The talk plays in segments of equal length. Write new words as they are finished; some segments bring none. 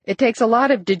It takes a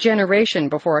lot of degeneration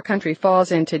before a country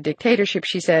falls into dictatorship,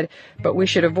 she said, but we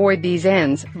should avoid these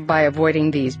ends by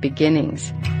avoiding these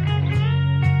beginnings.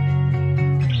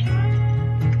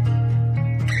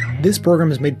 This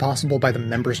program is made possible by the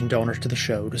members and donors to the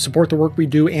show. To support the work we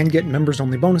do and get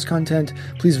members-only bonus content,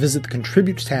 please visit the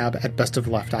Contribute tab at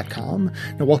bestoftheleft.com.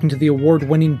 Now, welcome to the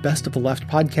award-winning Best of the Left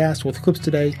podcast with clips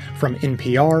today from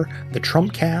NPR, The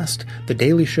Trump Cast, The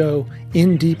Daily Show,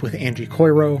 In Deep with Angie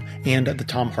Coiro, and the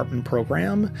Thom Hartmann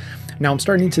Program. Now, I'm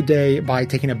starting today by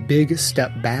taking a big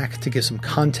step back to give some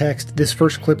context. This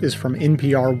first clip is from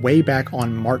NPR way back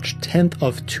on March 10th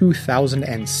of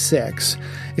 2006.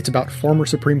 It's about former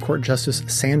Supreme Court Justice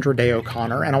Sandra Day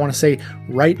O'Connor, and I want to say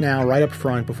right now, right up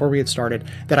front, before we get started,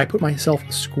 that I put myself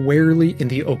squarely in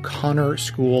the O'Connor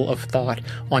school of thought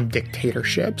on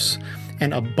dictatorships.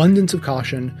 An abundance of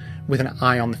caution with an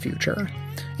eye on the future.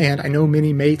 And I know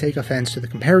many may take offense to the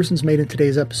comparisons made in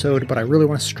today's episode, but I really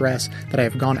want to stress that I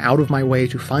have gone out of my way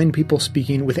to find people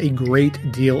speaking with a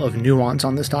great deal of nuance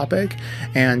on this topic,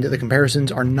 and the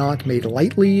comparisons are not made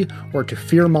lightly or to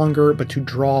fearmonger, but to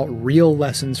draw real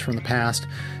lessons from the past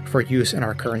for use in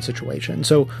our current situation.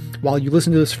 So while you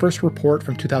listen to this first report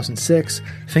from 2006,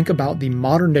 think about the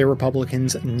modern-day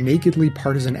Republicans' nakedly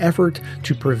partisan effort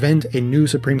to prevent a new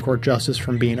Supreme Court justice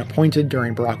from being appointed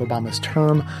during Barack Obama's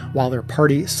term, while their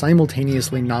party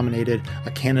simultaneously nominated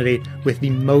a candidate with the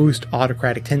most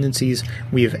autocratic tendencies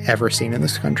we've ever seen in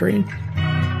this country.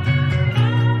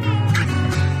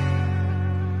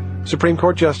 Supreme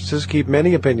Court justices keep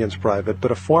many opinions private,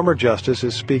 but a former justice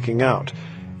is speaking out.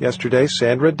 Yesterday,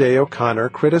 Sandra Day O'Connor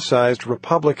criticized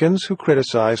Republicans who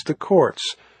criticized the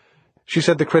courts. She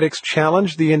said the critics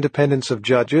challenged the independence of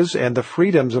judges and the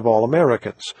freedoms of all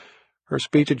Americans. Her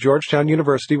speech at Georgetown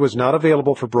University was not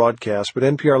available for broadcast, but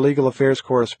NPR legal affairs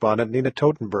correspondent Nina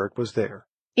Totenberg was there.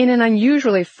 In an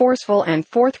unusually forceful and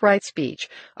forthright speech,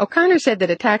 O'Connor said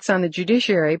that attacks on the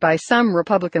judiciary by some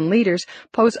Republican leaders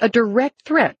pose a direct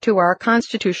threat to our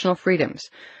constitutional freedoms.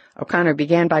 O'Connor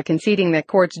began by conceding that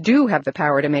courts do have the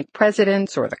power to make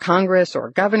presidents or the Congress or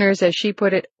governors, as she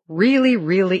put it, really,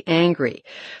 really angry.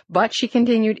 But she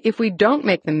continued, if we don't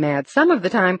make them mad some of the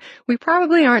time, we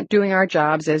probably aren't doing our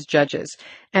jobs as judges.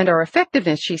 And our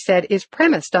effectiveness, she said, is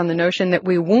premised on the notion that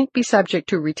we won't be subject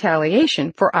to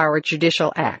retaliation for our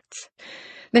judicial acts.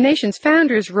 The nation's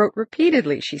founders wrote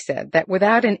repeatedly, she said, that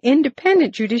without an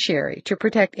independent judiciary to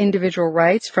protect individual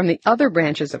rights from the other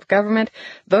branches of government,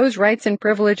 those rights and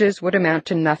privileges would amount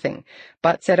to nothing.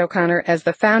 But, said O'Connor, as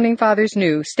the founding fathers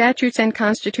knew, statutes and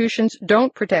constitutions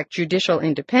don't protect judicial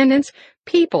independence,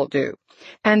 people do.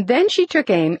 And then she took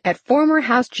aim at former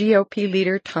House GOP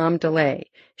leader Tom DeLay.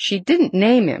 She didn't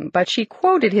name him, but she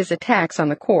quoted his attacks on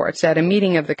the courts at a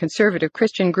meeting of the conservative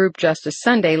Christian group Justice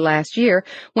Sunday last year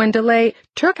when DeLay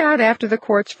took out after the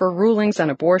courts for rulings on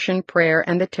abortion, prayer,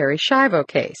 and the Terri Schiavo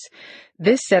case.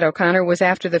 This, said O'Connor, was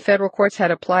after the federal courts had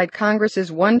applied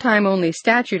Congress's one-time-only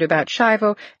statute about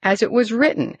Schiavo as it was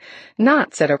written,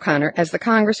 not, said O'Connor, as the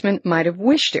congressman might have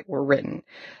wished it were written.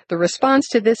 The response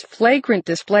to this flagrant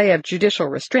display of judicial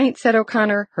restraint, said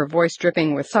O'Connor, her voice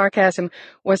dripping with sarcasm,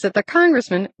 was that the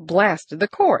congressman blasted the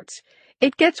courts.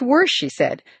 It gets worse, she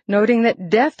said, noting that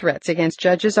death threats against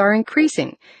judges are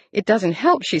increasing. It doesn't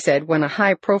help, she said, when a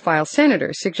high-profile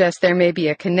senator suggests there may be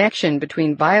a connection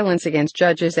between violence against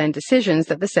judges and decisions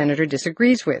that the senator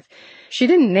disagrees with. She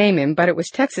didn't name him, but it was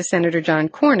Texas Senator John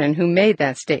Cornyn who made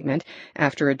that statement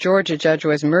after a Georgia judge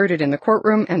was murdered in the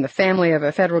courtroom and the family of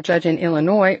a federal judge in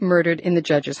Illinois murdered in the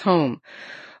judge's home.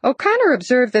 O'Connor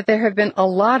observed that there have been a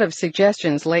lot of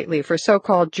suggestions lately for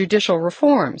so-called judicial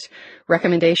reforms,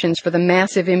 recommendations for the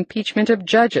massive impeachment of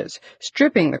judges,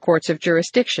 stripping the courts of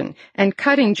jurisdiction, and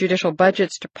cutting judicial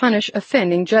budgets to punish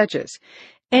offending judges.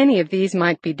 Any of these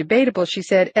might be debatable, she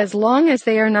said, as long as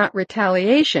they are not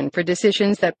retaliation for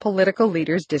decisions that political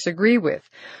leaders disagree with.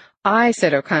 I,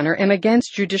 said O'Connor, am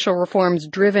against judicial reforms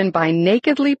driven by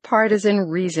nakedly partisan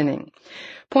reasoning.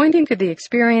 Pointing to the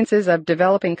experiences of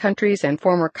developing countries and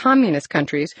former communist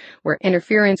countries where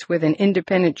interference with an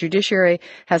independent judiciary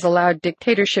has allowed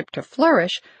dictatorship to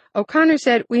flourish, O'Connor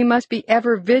said we must be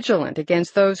ever vigilant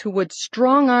against those who would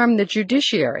strong-arm the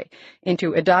judiciary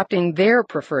into adopting their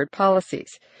preferred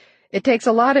policies. It takes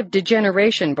a lot of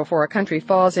degeneration before a country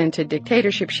falls into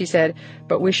dictatorship, she said,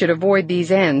 but we should avoid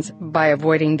these ends by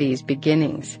avoiding these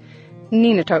beginnings.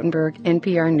 Nina Totenberg,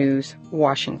 NPR News,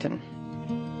 Washington.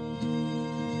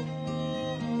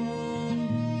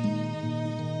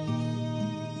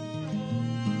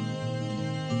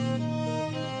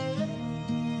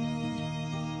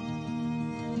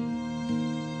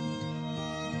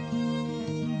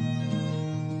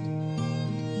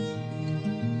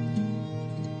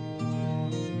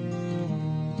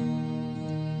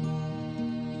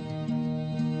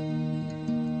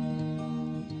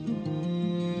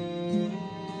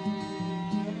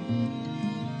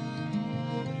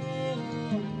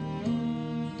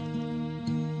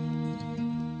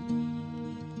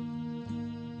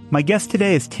 My guest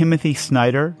today is Timothy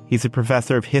Snyder. He's a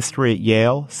professor of history at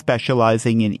Yale,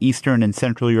 specializing in Eastern and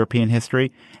Central European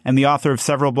history, and the author of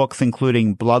several books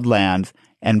including Bloodlands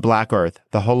and Black Earth,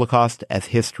 The Holocaust as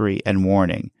History and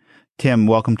Warning. Tim,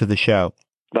 welcome to the show.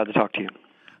 Glad to talk to you.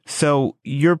 So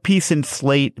your piece in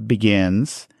Slate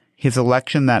begins, his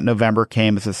election that November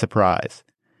came as a surprise.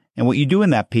 And what you do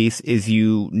in that piece is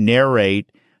you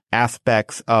narrate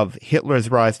aspects of Hitler's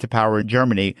rise to power in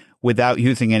Germany without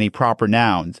using any proper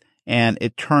nouns. And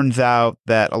it turns out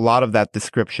that a lot of that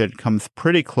description comes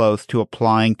pretty close to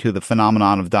applying to the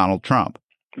phenomenon of Donald Trump.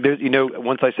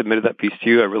 Once I submitted that piece to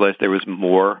you, I realized there was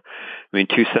more. I mean,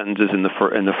 two sentences in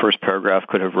the first paragraph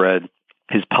could have read,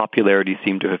 his popularity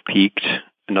seemed to have peaked.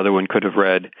 Another one could have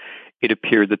read, it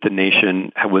appeared that the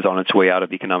nation was on its way out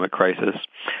of economic crisis.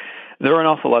 There are an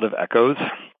awful lot of echoes.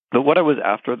 But what I was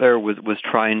after there was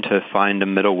trying to find a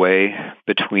middle way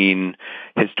between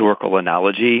historical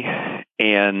analogy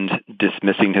and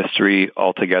dismissing history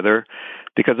altogether.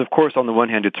 Because, of course, on the one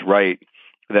hand, it's right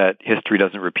that history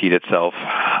doesn't repeat itself.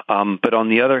 But on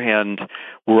the other hand,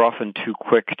 we're often too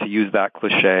quick to use that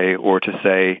cliche or to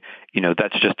say,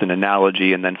 that's just an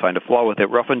analogy and then find a flaw with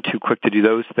it. We're often too quick to do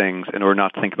those things in order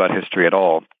not to think about history at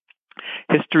all.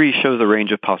 History shows a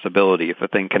range of possibility. If a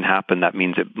thing can happen, that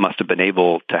means it must have been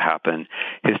able to happen.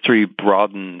 History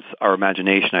broadens our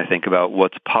imagination, I think, about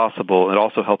what's possible. It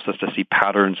also helps us to see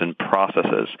patterns and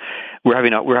processes. We're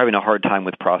having a hard time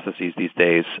with processes these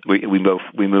days. We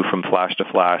move from flash to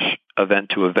flash,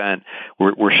 event to event.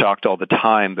 We're shocked all the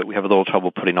time, but we have a little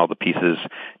trouble putting all the pieces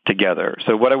together.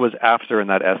 So what I was after in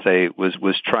that essay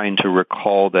was trying to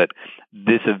recall that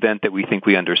this event that we think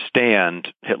we understand,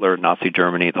 Hitler, Nazi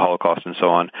Germany, the Holocaust, and so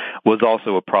on, was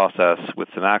also a process with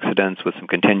some accidents, with some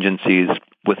contingencies,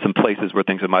 with some places where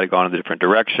things might have gone in a different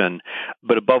direction,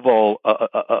 but above all,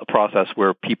 a process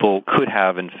where people could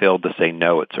have and failed to say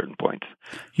no at certain points.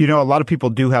 A lot of people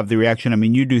do have the reaction. I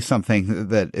mean, you do something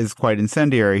that is quite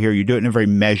incendiary here. You do it in a very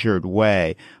measured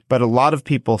way. But a lot of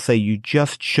people say you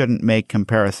just shouldn't make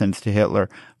comparisons to Hitler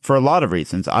for a lot of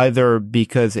reasons, either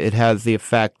because it has the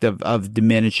effect of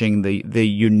diminishing the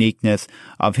uniqueness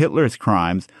of Hitler's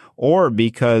crimes, or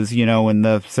because, when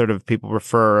the sort of people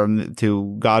refer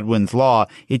to Godwin's law,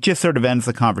 it just sort of ends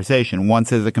the conversation. Once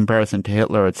there's a comparison to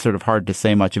Hitler, it's sort of hard to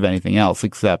say much of anything else,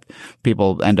 except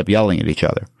people end up yelling at each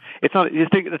other. It's not.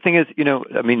 The thing is,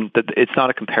 it's not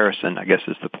a comparison, I guess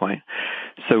is the point.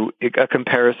 So a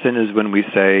comparison is when we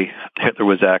say Hitler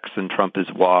was X and Trump is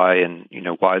Y, and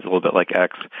Y is a little bit like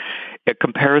X. A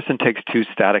comparison takes two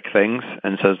static things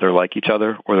and says they're like each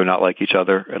other or they're not like each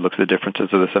other. It looks at the differences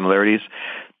or the similarities.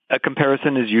 A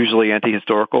comparison is usually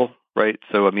anti-historical, right?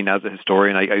 So, as a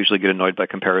historian, I usually get annoyed by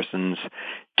comparisons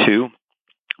too.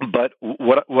 But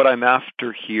what I'm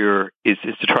after here is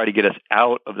to try to get us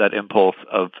out of that impulse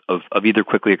of either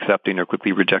quickly accepting or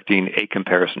quickly rejecting a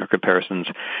comparison or comparisons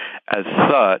as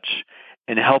such,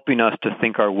 and helping us to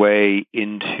think our way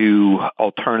into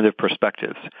alternative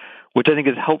perspectives, which I think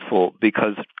is helpful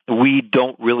because we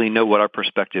don't really know what our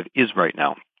perspective is right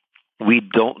now. We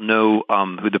don't know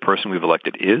who the person we've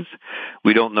elected is.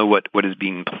 We don't know what is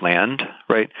being planned,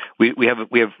 right? We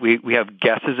have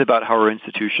guesses about how our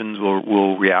institutions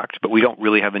will react, but we don't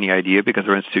really have any idea because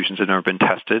our institutions have never been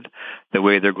tested the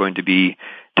way they're going to be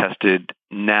tested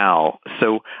now.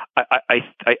 So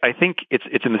I think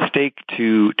it's a mistake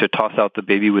to toss out the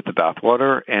baby with the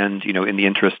bathwater, and in the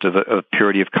interest of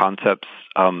purity of concepts,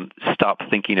 stop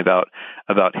thinking about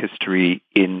history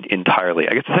entirely.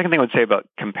 I guess the second thing I would say about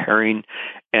comparing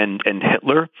and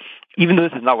Hitler, even though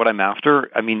this is not what I'm after,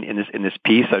 in this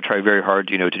piece I try very hard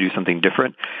to do something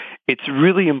different. It's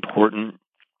really important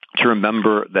to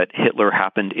remember that Hitler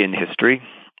happened in history,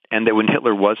 and that when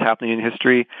Hitler was happening in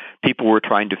history, people were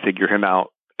trying to figure him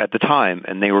out at the time,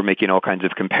 and they were making all kinds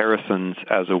of comparisons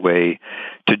as a way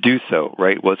to do so,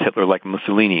 right? Was Hitler like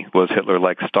Mussolini? Was Hitler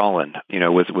like Stalin?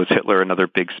 Was Hitler another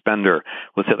big spender?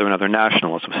 Was Hitler another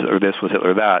nationalist? Was Hitler this? Was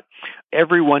Hitler that?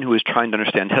 Everyone who was trying to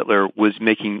understand Hitler was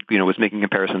making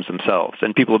comparisons themselves,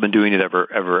 and people have been doing it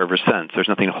ever since. There's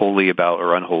nothing holy about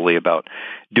or unholy about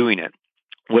doing it.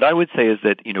 What I would say is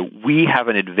that, we have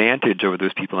an advantage over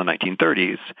those people in the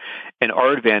 1930s, and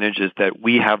our advantage is that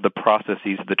we have the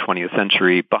processes of the 20th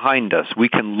century behind us. We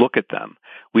can look at them.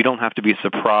 We don't have to be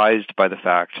surprised by the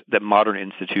fact that modern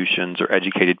institutions or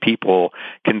educated people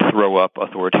can throw up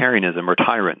authoritarianism or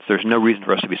tyrants. There's no reason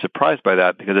for us to be surprised by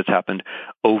that because it's happened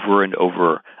over and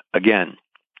over again.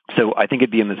 So I think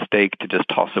it'd be a mistake to just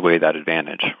toss away that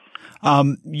advantage.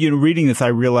 Reading this, I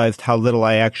realized how little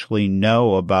I actually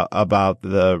know about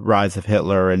the rise of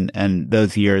Hitler and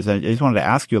those years. I just wanted to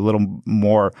ask you a little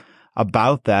more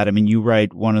about that. I mean, you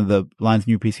write one of the lines in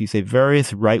your piece, you say,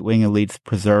 various right-wing elites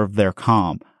preserved their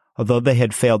calm. Although they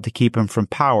had failed to keep him from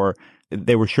power,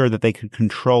 they were sure that they could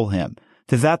control him.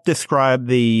 Does that describe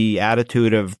the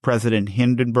attitude of President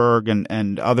Hindenburg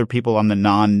and other people on the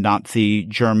non-Nazi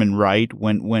German right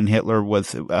when Hitler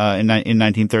was in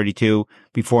 1932,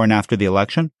 before and after the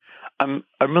election? I'm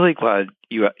really glad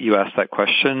you asked that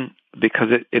question, because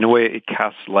in a way it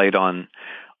casts light on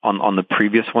the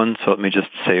previous one. So let me just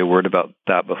say a word about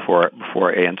that before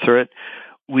I answer it.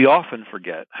 We often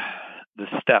forget the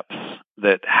steps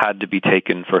that had to be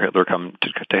taken for Hitler come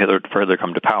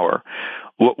to power.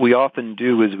 What we often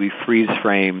do is we freeze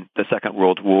frame the Second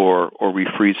World War, or we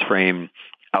freeze frame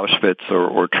Auschwitz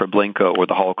or Treblinka or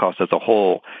the Holocaust as a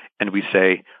whole, and we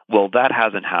say, well, that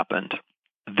hasn't happened,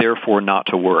 therefore not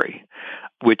to worry,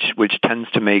 which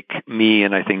tends to make me,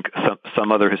 and I think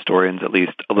some other historians at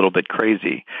least, a little bit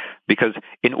crazy, because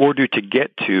in order to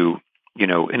get to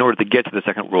the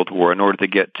Second World War, in order to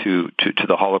get to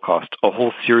the Holocaust, a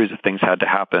whole series of things had to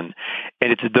happen.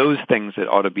 And it's those things that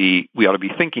we ought to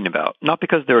be thinking about, not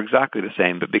because they're exactly the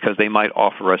same, but because they might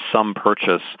offer us some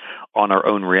purchase on our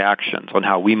own reactions, on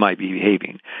how we might be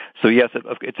behaving. So yes,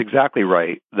 it's exactly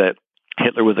right that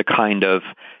Hitler was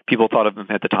people thought of him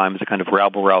at the time as a kind of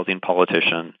rabble-rousing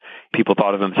politician. People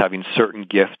thought of him as having certain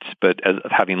gifts, but as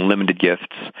having limited gifts.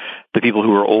 The people who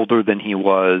were older than he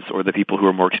was, or the people who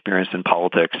were more experienced in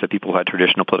politics, the people who had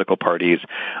traditional political parties,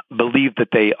 believed that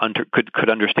they could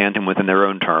understand him within their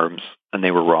own terms, and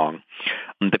they were wrong.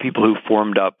 The people who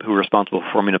were responsible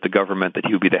for forming up the government that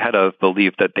he would be the head of,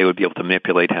 believed that they would be able to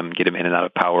manipulate him, get him in and out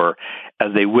of power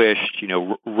as they wished,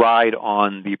 ride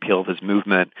on the appeal of his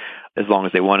movement as long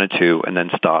as they wanted to, and then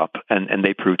stop. And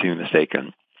they proved to be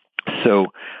mistaken. So,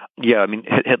 yeah, I mean,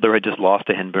 Hitler had just lost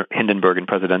to Hindenburg in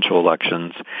presidential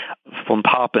elections. Von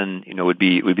Papen, would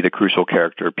be the crucial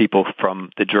character. People from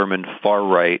the German far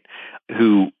right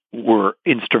who were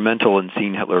instrumental in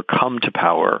seeing Hitler come to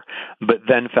power, but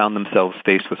then found themselves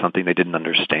faced with something they didn't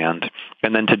understand.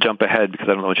 And then to jump ahead, because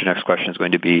I don't know what your next question is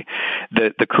going to be,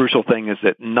 the crucial thing is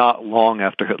that not long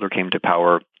after Hitler came to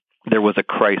power, there was a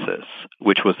crisis,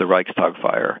 which was the Reichstag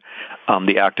fire,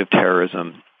 the act of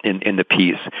terrorism in the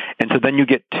peace. And so then you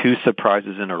get two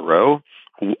surprises in a row.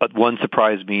 One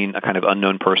surprise being a kind of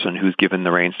unknown person who's given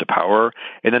the reins to power,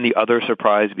 and then the other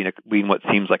surprise being what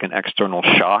seems like an external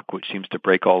shock, which seems to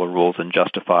break all the rules and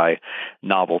justify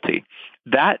novelty.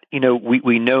 That,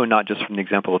 we know not just from the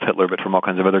example of Hitler, but from all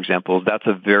kinds of other examples, that's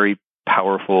a very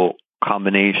powerful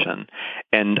combination.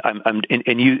 And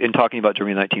in talking about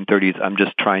Germany in the 1930s,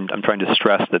 I'm trying to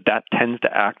stress that tends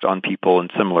to act on people in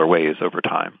similar ways over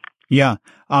time. Yeah.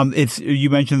 You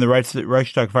mentioned the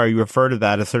Reichstag fire. You refer to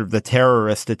that as sort of the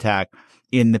terrorist attack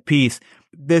in the piece.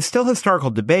 There's still historical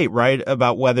debate, right,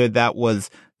 about whether that was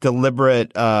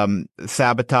deliberate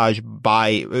sabotage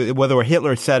whether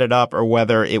Hitler set it up or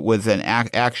whether it was an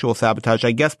actual sabotage.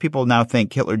 I guess people now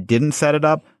think Hitler didn't set it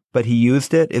up, but he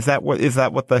used it. Is that what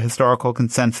the historical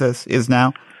consensus is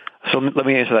now? So let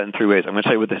me answer that in three ways. I'm going to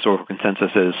tell you what the historical consensus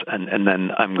is, and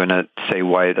then I'm going to say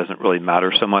why it doesn't really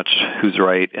matter so much who's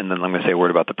right, and then I'm going to say a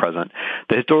word about the present.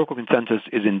 The historical consensus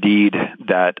is indeed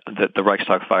that the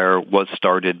Reichstag fire was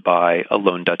started by a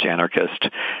lone Dutch anarchist,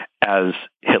 as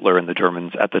Hitler and the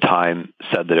Germans at the time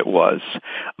said that it was.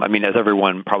 I mean, as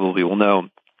everyone probably will know,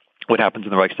 what happens in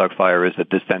the Reichstag fire is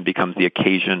that this then becomes the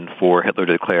occasion for Hitler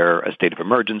to declare a state of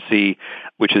emergency,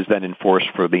 which is then enforced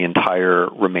for the entire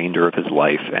remainder of his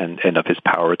life and of his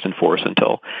power. It's enforced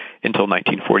until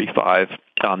 1945.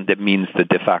 That means the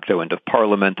de facto end of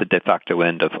parliament, the de facto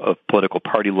end of political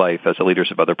party life as the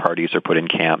leaders of other parties are put in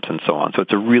camps and so on. So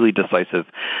it's a really decisive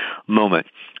moment.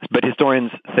 But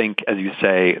historians think, as you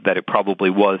say, that it probably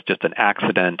was just an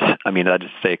accident. I mean, that is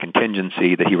to say a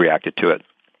contingency that he reacted to it.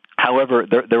 However,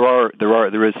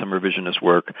 there is some revisionist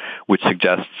work which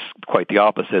suggests quite the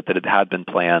opposite, that it had been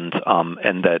planned,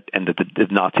 and that the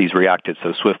Nazis reacted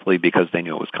so swiftly because they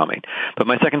knew it was coming. But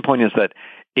my second point is that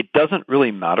it doesn't really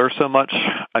matter so much.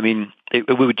 I mean,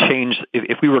 it would change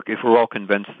if we're all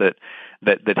convinced that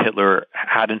Hitler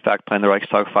had in fact planned the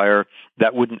Reichstag fire.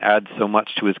 That wouldn't add so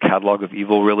much to his catalog of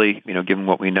evil, really, given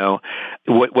what we know.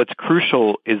 What's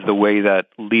crucial is the way that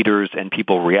leaders and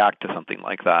people react to something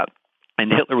like that.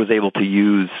 And Hitler was able to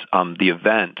use the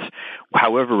event,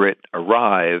 however it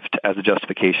arrived, as a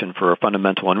justification for a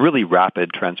fundamental and really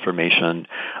rapid transformation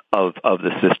of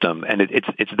the system. And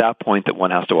it's that point that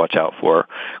one has to watch out for,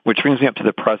 which brings me up to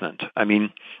the present. I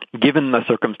mean, given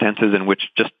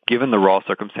the raw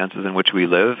circumstances in which we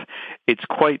live, it's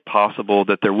quite possible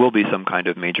that there will be some kind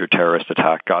of major terrorist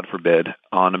attack, God forbid,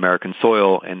 on American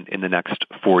soil in the next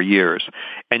 4 years.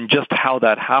 And just how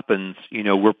that happens,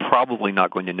 we're probably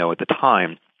not going to know at the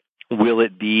time. Will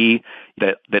it be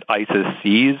that ISIS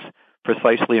sees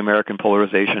precisely American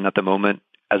polarization at the moment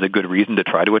as a good reason to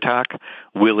try to attack?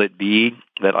 Will it be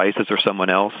that ISIS or someone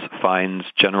else finds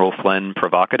General Flynn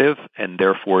provocative and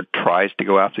therefore tries to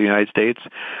go after the United States?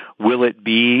 Will it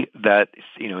be that,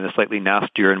 in a slightly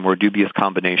nastier and more dubious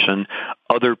combination,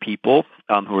 other people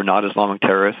who are not Islamic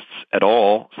terrorists at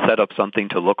all set up something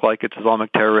to look like it's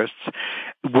Islamic terrorists?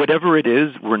 Whatever it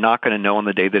is, we're not going to know on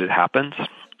the day that it happens.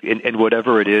 And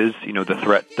whatever it is,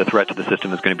 the threat to the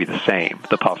system is going to be the same.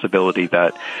 The possibility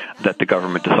that the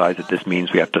government decides that this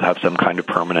means we have to have some kind of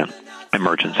permanent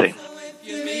emergency. If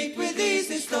you meet with these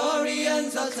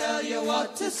historians, I'll tell you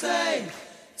what to say.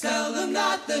 Tell them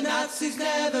that the Nazis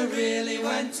never really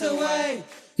went away.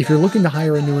 If you're looking to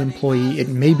hire a new employee, it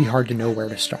may be hard to know where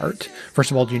to start. First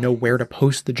of all, do you know where to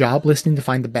post the job listing to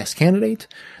find the best candidate?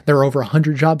 There are over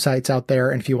 100 job sites out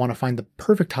there, and if you want to find the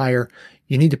perfect hire,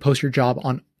 you need to post your job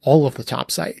on all of the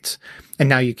top sites. And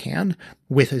now you can.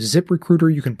 With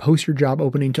ZipRecruiter, you can post your job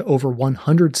opening to over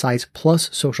 100 sites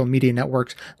plus social media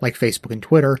networks like Facebook and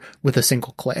Twitter with a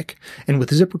single click. And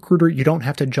with ZipRecruiter, you don't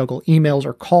have to juggle emails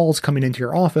or calls coming into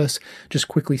your office. Just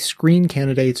quickly screen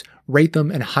candidates, rate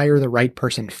them, and hire the right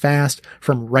person fast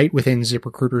from right within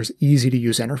ZipRecruiter's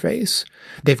easy-to-use interface.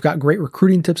 They've got great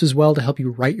recruiting tips as well to help you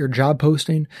write your job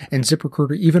posting, and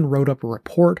ZipRecruiter even wrote up a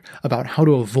report about how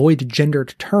to avoid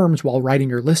gendered terms while writing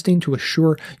your listing to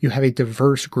assure you have a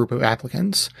diverse group of applicants.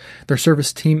 Their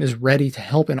service team is ready to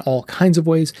help in all kinds of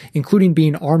ways, including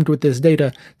being armed with this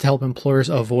data to help employers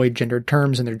avoid gendered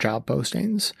terms in their job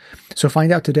postings. So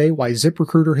find out today why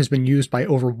ZipRecruiter has been used by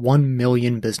over 1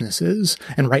 million businesses.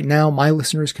 And right now, my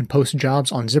listeners can post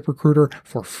jobs on ZipRecruiter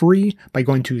for free by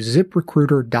going to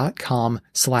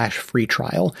ZipRecruiter.com/free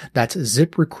trial. That's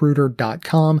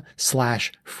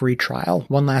ZipRecruiter.com/free trial.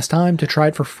 One last time, to try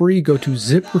it for free, go to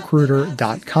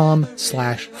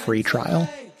ZipRecruiter.com/free trial.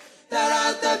 They're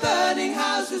out there burning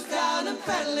houses down and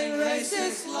peddling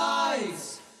racist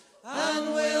lies,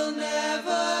 and we'll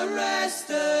never rest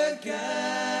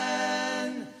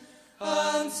again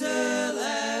until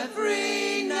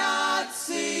every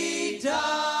Nazi dies.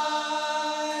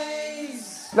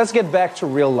 Let's get back to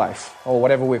real life, or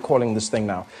whatever we're calling this thing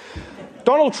now.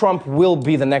 Donald Trump will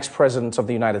be the next president of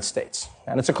the United States,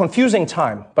 and it's a confusing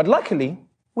time, but luckily,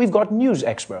 we've got news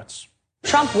experts.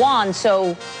 Trump won,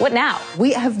 so what now?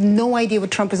 We have no idea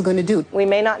what Trump is going to do. We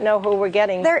may not know who we're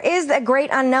getting. There is a great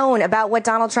unknown about what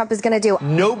Donald Trump is going to do.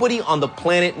 Nobody on the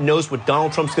planet knows what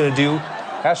Donald Trump's going to do.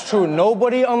 That's true.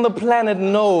 Nobody on the planet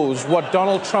knows what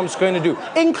Donald Trump's going to do,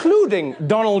 including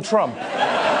Donald Trump.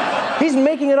 He's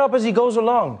making it up as he goes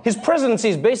along. His presidency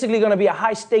is basically going to be a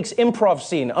high-stakes improv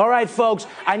scene. All right, folks,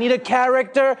 I need a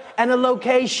character and a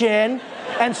location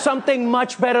and something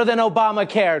much better than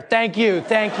Obamacare. Thank you,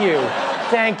 thank you,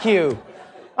 thank you.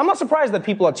 I'm not surprised that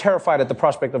people are terrified at the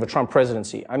prospect of a Trump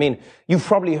presidency. I mean, you've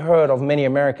probably heard of many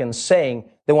Americans saying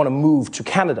they want to move to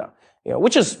Canada,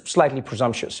 which is slightly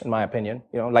presumptuous, in my opinion.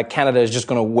 Like Canada is just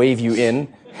going to wave you in.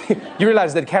 You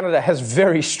realize that Canada has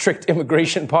very strict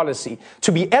immigration policy.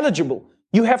 To be eligible,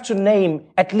 you have to name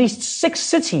at least 6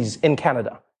 cities in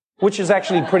Canada, which is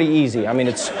actually pretty easy. I mean,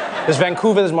 there's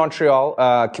Vancouver, there's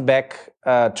Montreal, Quebec,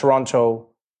 Toronto,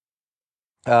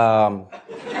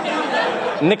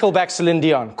 Nickelback, Celine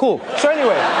Dion. Cool. So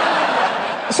anyway,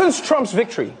 since Trump's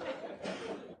victory,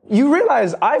 you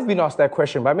realize I've been asked that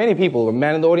question by many people. A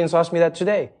man in the audience asked me that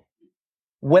today.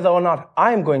 Whether or not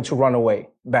I'm going to run away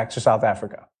back to South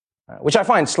Africa, which I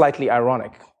find slightly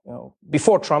ironic.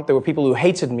 Before Trump, there were people who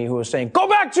hated me who were saying, "Go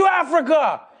back to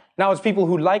Africa!" Now it's people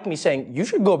who like me saying, "You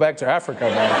should go back to Africa,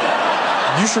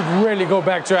 man. You should really go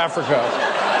back to Africa."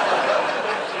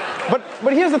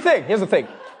 But here's the thing.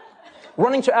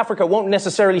 Running to Africa won't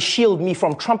necessarily shield me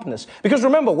from Trumpness. Because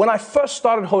remember, when I first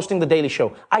started hosting The Daily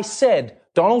Show, I said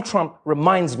Donald Trump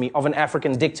reminds me of an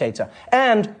African dictator.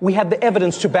 And we had the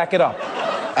evidence to back it up.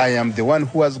 I am the one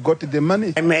who has got the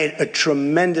money. I made a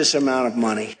tremendous amount of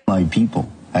money. My people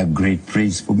have great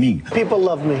praise for me. People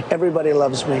love me. Everybody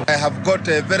loves me. I have got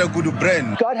a very good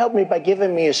brain. God helped me by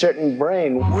giving me a certain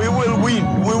brain. We will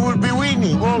win. We will be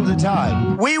winning all the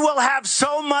time. We will have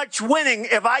so much winning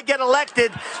if I get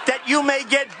elected that you may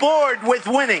get bored with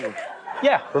winning.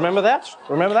 Yeah, remember that?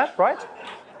 Remember that, right?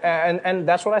 And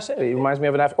that's what I said. It reminds me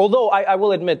of an African. Although I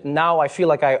will admit, now I feel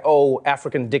like I owe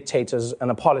African dictators an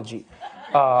apology.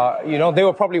 They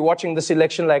were probably watching this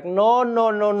election like, no.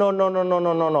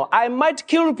 I might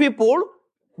kill people,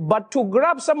 but to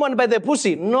grab someone by the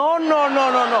pussy, no.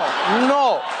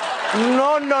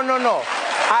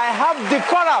 I have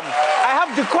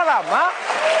decorum, huh?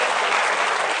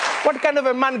 What kind of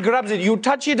a man grabs it? You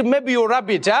touch it, maybe you rub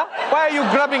it, huh? Why are you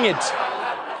grabbing it?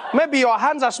 Maybe your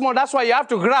hands are small, that's why you have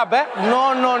to grab, eh?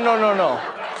 No.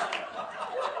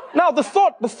 Now, the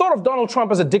thought of Donald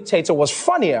Trump as a dictator was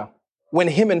funnier when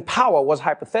him in power was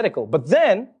hypothetical. But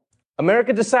then,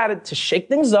 America decided to shake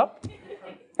things up,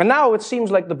 and now it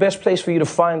seems like the best place for you to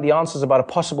find the answers about a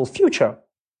possible future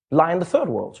lie in the third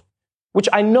world, which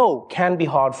I know can be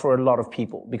hard for a lot of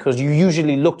people, because you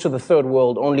usually look to the third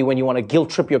world only when you want to guilt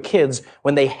trip your kids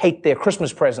when they hate their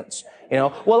Christmas presents.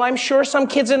 Well, I'm sure some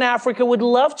kids in Africa would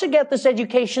love to get this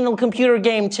educational computer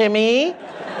game, Timmy.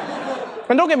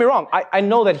 And don't get me wrong, I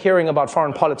know that hearing about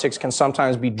foreign politics can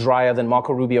sometimes be drier than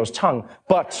Marco Rubio's tongue,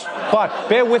 but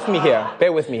bear with me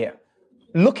here.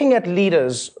 Looking at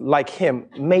leaders like him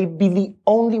may be the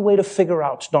only way to figure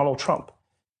out Donald Trump.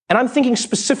 And I'm thinking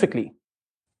specifically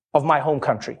of my home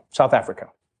country, South Africa,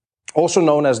 also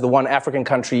known as the one African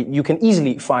country you can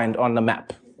easily find on the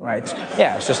map, right?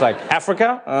 Yeah, it's just like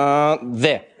Africa,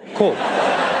 there, cool.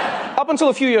 Up until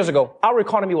a few years ago, our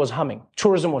economy was humming,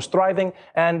 tourism was thriving,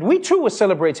 and we too were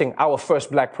celebrating our first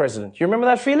black president. You remember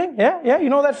that feeling? Yeah, you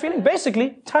know that feeling?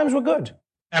 Basically, times were good.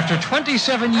 After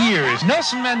 27 years,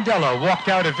 Nelson Mandela walked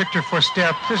out of Victor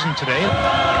Verster prison today.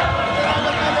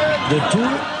 The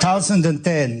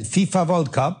 2010 FIFA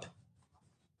World Cup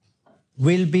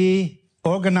will be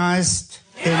organized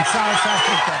in South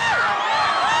Africa.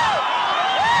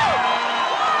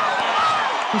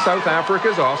 South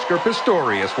Africa's Oscar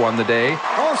Pistorius won the day.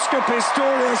 Oscar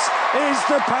Pistorius is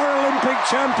the Paralympic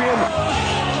champion.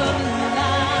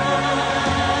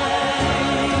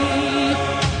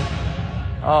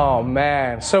 Oh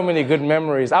man, so many good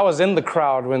memories. I was in the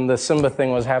crowd when the Simba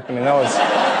thing was happening.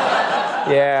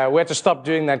 Yeah, we had to stop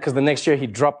doing that because the next year he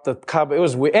dropped the cup. It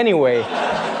was weird. Anyway,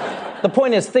 the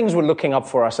point is things were looking up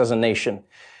for us as a nation.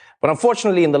 But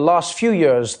unfortunately, in the last few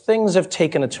years, things have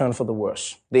taken a turn for the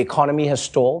worse. The economy has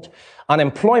stalled.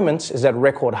 Unemployment is at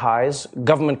record highs.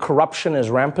 Government corruption is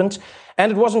rampant.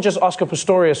 And it wasn't just Oscar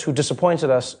Pistorius who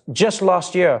disappointed us. Just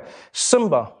last year,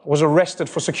 Simba was arrested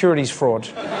for securities fraud.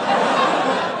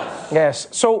 Yes.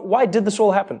 So why did this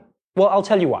all happen? Well, I'll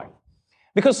tell you why.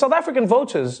 Because South African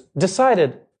voters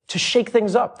decided to shake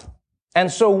things up. And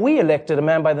so we elected a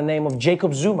man by the name of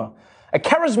Jacob Zuma, a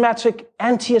charismatic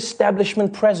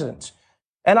anti-establishment president.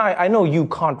 And I know you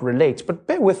can't relate, but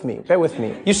bear with me.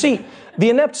 You see, the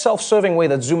inept, self-serving way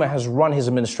that Zuma has run his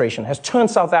administration has turned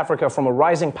South Africa from a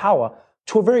rising power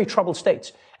to a very troubled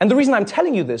state. And the reason I'm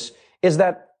telling you this is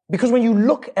that because when you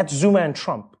look at Zuma and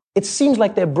Trump, it seems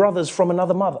like they're brothers from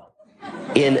another mother.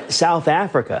 In South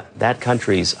Africa, that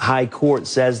country's high court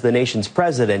says the nation's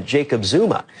president, Jacob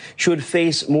Zuma, should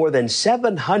face more than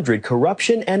 700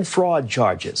 corruption and fraud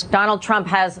charges. Donald Trump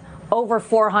has over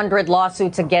 400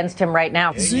 lawsuits against him right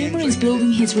now. Zuma is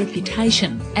building his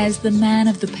reputation as the man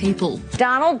of the people.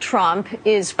 Donald Trump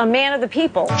is a man of the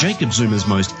people. Jacob Zuma's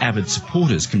most avid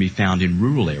supporters can be found in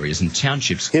rural areas and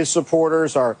townships. His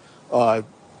supporters are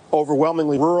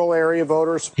overwhelmingly rural area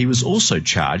voters. He was also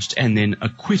charged and then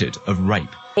acquitted of rape.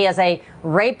 He has a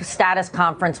rape status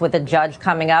conference with a judge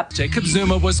coming up. Jacob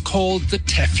Zuma was called the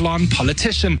Teflon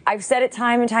politician. I've said it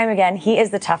time and time again. He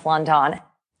is the Teflon Don.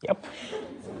 Yep.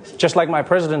 Just like my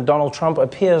president, Donald Trump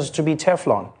appears to be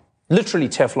Teflon. Literally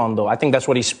Teflon, though. I think that's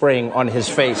what he's spraying on his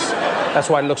face. That's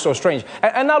why it looks so strange.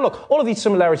 And now, look, all of these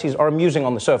similarities are amusing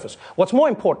on the surface. What's more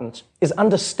important is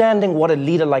understanding what a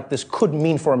leader like this could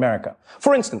mean for America.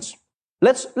 For instance,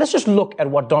 let's just look at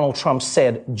what Donald Trump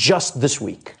said just this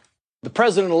week. The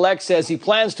president-elect says he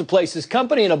plans to place his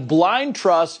company in a blind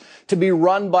trust to be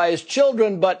run by his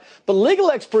children, but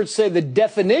legal experts say the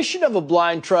definition of a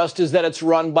blind trust is that it's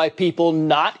run by people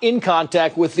not in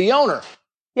contact with the owner.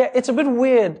 Yeah, it's a bit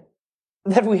weird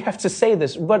that we have to say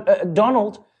this, but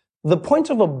Donald, the point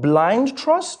of a blind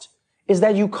trust is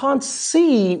that you can't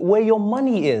see where your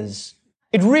money is.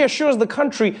 It reassures the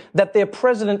country that their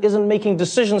president isn't making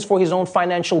decisions for his own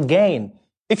financial gain.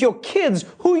 If your kids,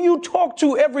 who you talk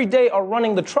to every day, are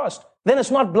running the trust, then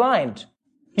it's not blind.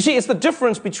 You see, it's the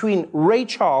difference between Ray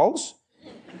Charles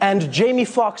and Jamie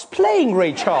Foxx playing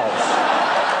Ray Charles,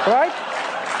 right?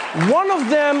 One of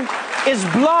them is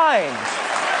blind,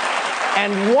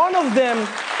 and one of them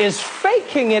is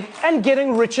faking it and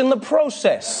getting rich in the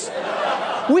process.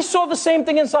 We saw the same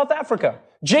thing in South Africa.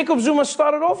 Jacob Zuma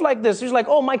started off like this. He's like,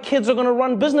 oh, my kids are going to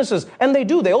run businesses. And they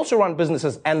do. They also run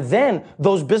businesses. And then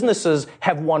those businesses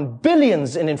have won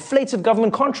billions in inflated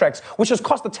government contracts, which has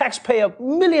cost the taxpayer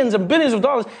millions and billions of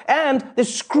dollars. And they've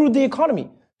screwed the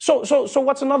economy. So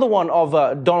what's another one of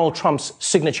Donald Trump's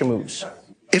signature moves?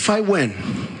 If I win,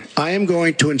 I am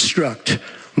going to instruct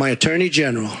my attorney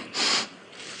general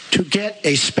to get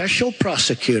a special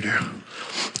prosecutor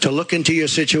to look into your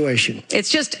situation. It's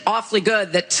just awfully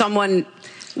good that someone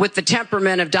with the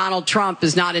temperament of Donald Trump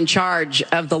is not in charge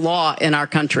of the law in our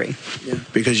country. Yeah,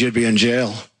 because you'd be in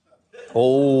jail.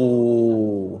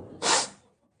 Oh.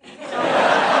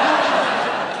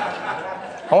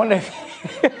 I wonder if...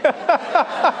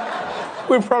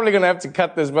 We're probably going to have to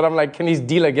cut this, but I'm like, can his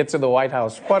dealer get to the White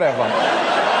House? Whatever.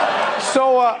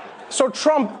 So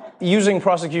Trump using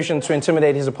prosecution to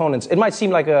intimidate his opponents, it might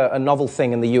seem like a novel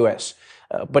thing in the U.S.,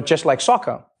 but just like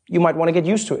soccer, you might want to get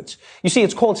used to it. You see,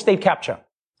 it's called state capture.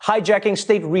 Hijacking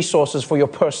state resources for your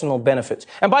personal benefit.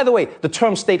 And by the way, the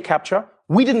term state capture,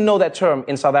 we didn't know that term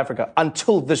in South Africa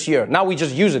until this year. Now we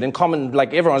just use it in common,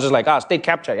 like everyone's just like, state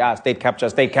capture, state capture,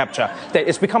 state capture.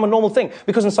 It's become a normal thing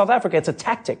because in South Africa, it's a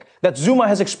tactic that Zuma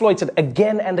has exploited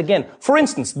again and again. For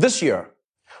instance, this year,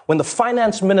 when the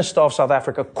finance minister of South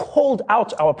Africa called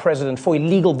out our president for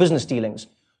illegal business dealings,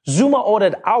 Zuma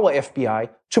ordered our FBI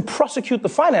to prosecute the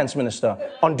finance minister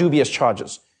on dubious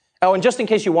charges. Oh, and just in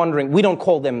case you're wondering, we don't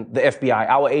call them the FBI.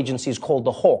 Our agency is called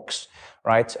the Hawks,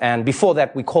 right? And before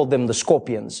that, we called them the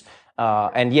Scorpions.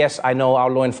 And yes, I know our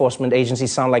law enforcement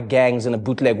agencies sound like gangs in a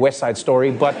bootleg West Side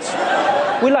Story, but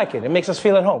we like it. It makes us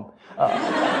feel at home.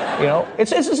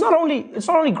 It's not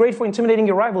only great for intimidating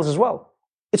your rivals as well.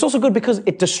 It's also good because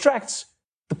it distracts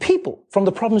the people from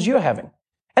the problems you're having.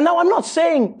 And now I'm not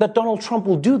saying that Donald Trump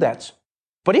will do that,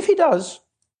 but if he does,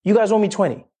 you guys owe me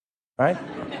 20, right?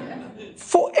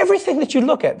 For everything that you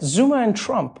look at, Zuma and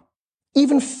Trump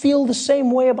even feel the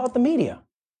same way about the media.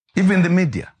 Even the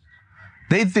media,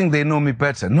 they think they know me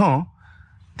better. No,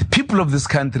 the people of this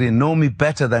country know me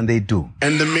better than they do.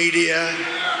 And the media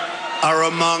are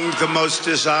among the most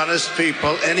dishonest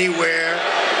people anywhere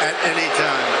at any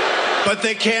time. But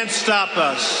they can't stop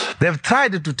us. They've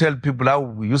tried to tell people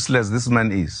how useless this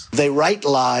man is. They write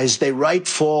lies. They write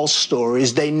false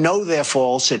stories. They know they're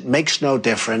false. It makes no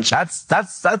difference. That's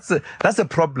a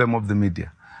problem of the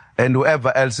media and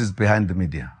whoever else is behind the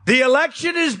media. The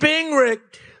election is being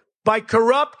rigged by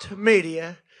corrupt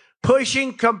media,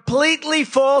 pushing completely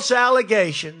false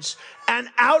allegations and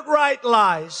outright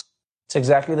lies. It's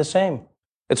exactly the same.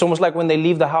 It's almost like when they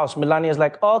leave the house, Melania's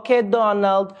like, okay,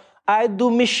 Donald, I do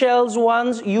Michelle's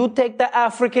ones, you take the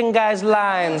African guy's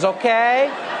lines, okay?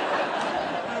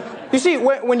 You see,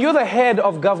 when you're the head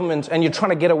of government and you're trying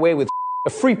to get away with a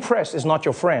free press is not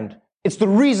your friend. It's the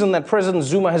reason that President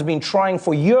Zuma has been trying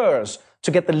for years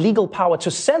to get the legal power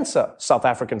to censor South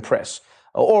African press.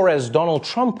 Or as Donald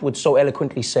Trump would so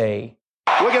eloquently say,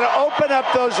 we're going to open up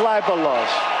those libel laws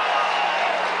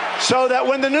so that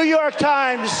when the New York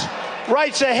Times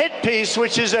writes a hit piece,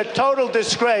 which is a total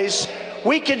disgrace,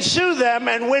 we can sue them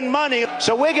and win money.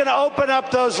 So we're going to open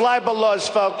up those libel laws,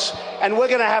 folks, and we're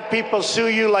going to have people sue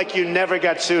you like you never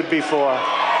got sued before.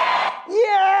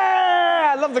 Yeah!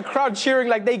 I love the crowd cheering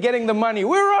like they getting the money.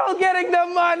 We're all getting the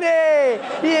money!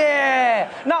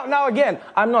 Yeah! Now again,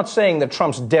 I'm not saying that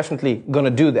Trump's definitely going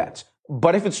to do that.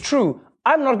 But if it's true,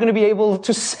 I'm not going to be able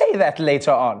to say that later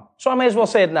on. So I may as well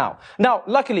say it now. Now,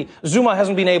 luckily, Zuma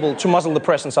hasn't been able to muzzle the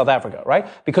press in South Africa, right?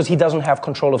 Because he doesn't have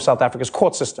control of South Africa's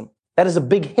court system. That is a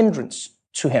big hindrance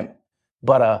to him.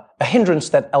 But a hindrance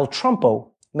that El Trumpo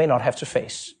may not have to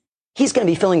face. He's going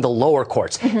to be filling the lower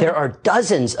courts. There are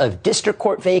dozens of district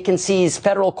court vacancies,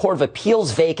 federal court of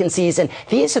appeals vacancies, and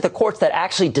these are the courts that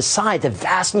actually decide the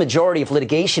vast majority of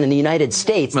litigation in the United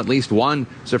States. At least one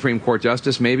Supreme Court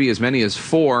justice, maybe as many as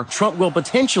 4. Trump will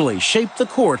potentially shape the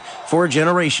court for a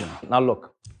generation. Now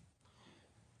look,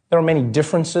 there are many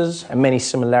differences and many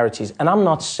similarities, and I'm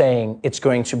not saying it's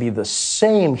going to be the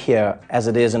same here as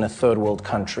it is in a third world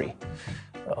country.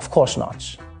 Of course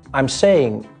not. I'm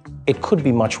saying it could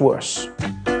be much worse.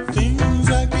 Things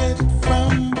I get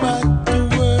from bad to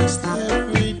worse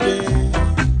every day.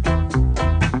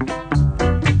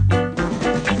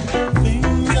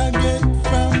 Things I get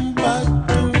from bad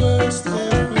to worse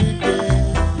every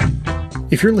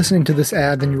day. If you're listening to this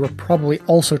ad, then you are probably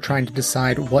also trying to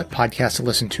decide what podcast to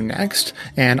listen to next,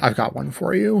 and I've got one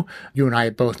for you. You and I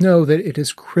both know that it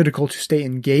is critical to stay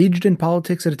engaged in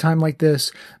politics at a time like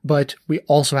this, but we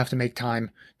also have to make time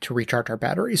to recharge our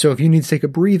battery. So if you need to take a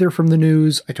breather from the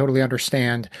news, I totally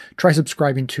understand. Try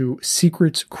subscribing to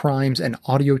Secrets, Crimes, and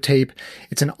Audio Tape.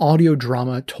 It's an audio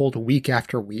drama told week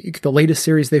after week. The latest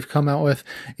series they've come out with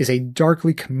is a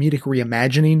darkly comedic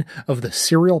reimagining of the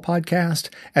Serial podcast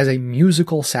as a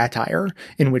musical satire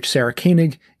in which Sarah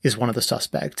Koenig is one of the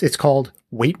suspects. It's called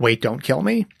Wait, Wait, Don't Kill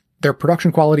Me. Their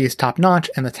production quality is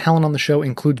top-notch, and the talent on the show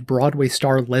includes Broadway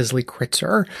star Leslie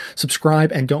Kritzer.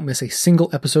 Subscribe and don't miss a single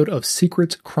episode of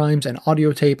Secrets, Crimes, and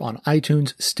Audio Tape on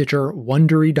iTunes, Stitcher,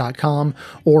 Wondery.com,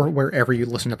 or wherever you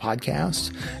listen to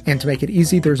podcasts. And to make it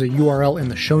easy, there's a URL in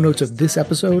the show notes of this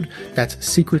episode. That's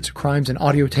Secrets, Crimes, and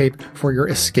Audio Tape for your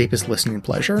escapist listening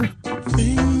pleasure.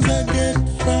 Things I get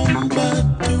from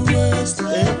bad to worse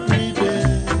every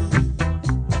day.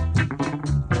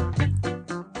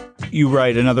 You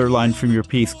write another line from your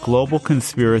piece, global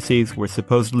conspiracies were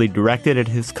supposedly directed at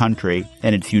his country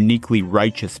and its uniquely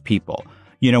righteous people.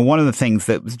 You know, one of the things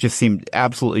that just seemed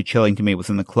absolutely chilling to me was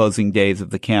in the closing days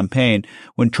of the campaign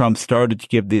when Trump started to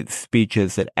give these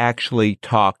speeches that actually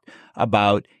talked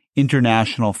about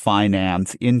international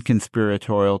finance in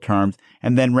conspiratorial terms,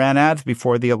 and then ran ads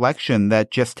before the election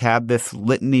that just had this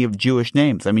litany of Jewish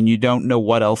names. I mean, you don't know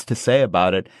what else to say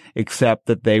about it except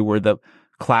that they were the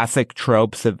classic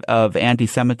tropes of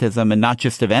anti-Semitism, and not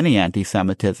just of any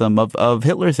anti-Semitism, of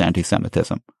Hitler's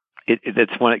anti-Semitism.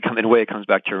 It's when in a way it comes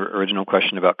back to your original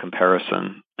question about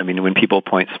comparison. I mean, when people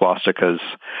point swastikas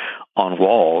on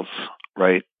walls,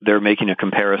 right, they're making a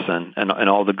comparison, and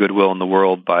all the goodwill in the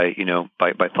world by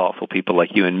thoughtful people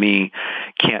like you and me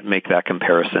can't make that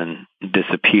comparison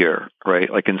disappear, right?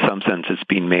 Like in some sense, it's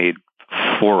being made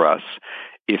for us.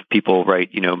 If people write,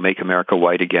 make America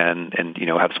white again and,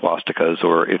 have swastikas,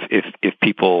 or if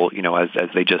people, as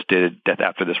they just did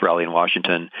after this rally in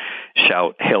Washington,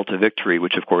 shout Hail to Victory,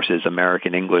 which of course is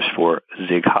American English for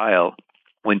Sieg Heil.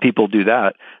 When people do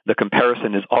that, the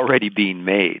comparison is already being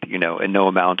made, and no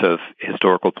amount of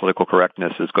historical political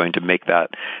correctness is going to make that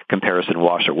comparison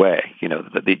wash away.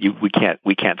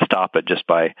 We can't stop it just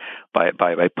by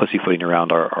pussyfooting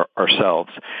around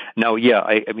ourselves. Now, yeah,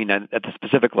 I mean, at the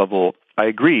specific level, I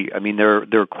agree. I mean, there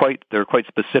are quite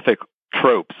specific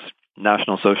tropes,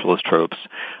 National Socialist tropes,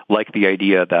 like the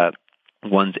idea that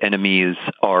one's enemies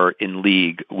are in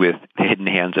league with the hidden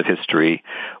hands of history,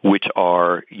 which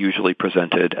are usually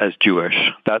presented as Jewish.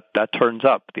 That turns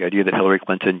up. The idea that Hillary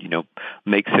Clinton,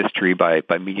 makes history by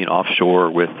meeting offshore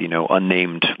with,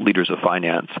 unnamed leaders of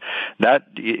finance. That,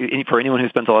 for anyone who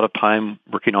spends a lot of time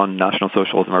working on National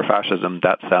Socialism or fascism,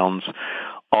 that sounds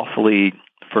awfully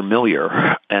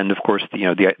familiar. And of course, the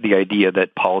idea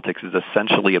that politics is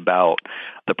essentially about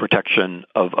the protection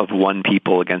of one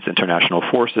people against international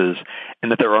forces,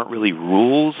 and that there aren't really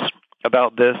rules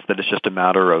about this, that it's just a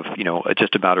matter of,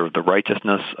 the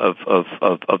righteousness of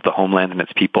the homeland and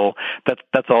its people.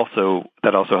 That also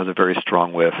has a very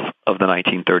strong whiff of the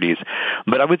 1930s.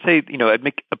 But I would say, I'd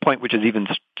make a point which is even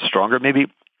stronger, maybe,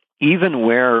 even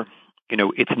where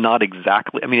it's not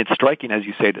exactly, I mean, it's striking, as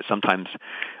you say, that sometimes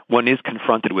one is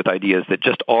confronted with ideas that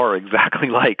just are exactly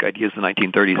like ideas of the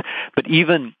 1930s. But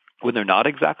even when they're not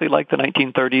exactly like the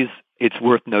 1930s, it's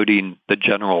worth noting the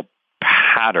general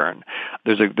pattern.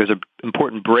 There's an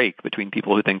important break between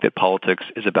people who think that politics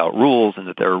is about rules and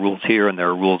that there are rules here and there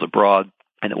are rules abroad,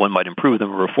 and that one might improve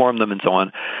them or reform them and so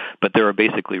on. But there are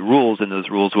basically rules, and those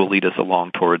rules will lead us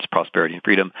along towards prosperity and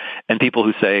freedom. And people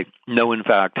who say, no, in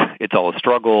fact, it's all a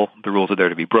struggle. The rules are there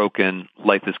to be broken.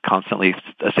 Life is constantly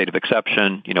a state of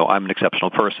exception. I'm an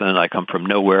exceptional person. I come from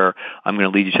nowhere. I'm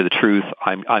going to lead you to the truth.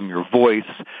 I'm your voice.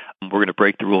 We're going to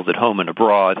break the rules at home and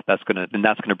abroad. That's going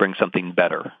to bring something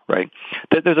better, right?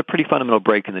 There's a pretty fundamental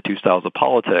break in the two styles of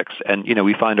politics, and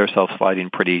we find ourselves sliding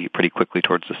pretty quickly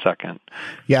towards the second.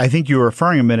 Yeah, I think you were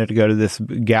referring a minute ago to this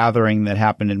gathering that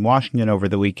happened in Washington over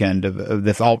the weekend of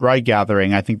this alt-right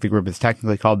gathering. I think the group is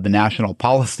technically called the National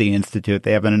Policy Institute.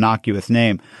 They have an innocuous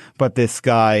name, but this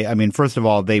guy, I mean, first of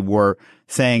all, they were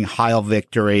saying Heil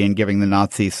Victory and giving the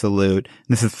Nazi salute.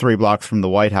 This is 3 blocks from the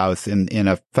White House in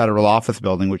a federal office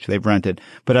building, which they've rented.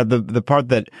 But the part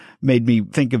that made me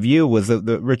think of you was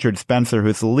that Richard Spencer,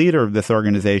 who's the leader of this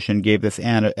organization, gave this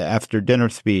after dinner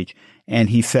speech. And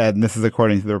he said, and this is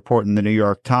according to the report in the New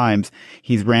York Times,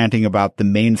 he's ranting about the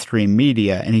mainstream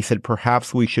media. And he said,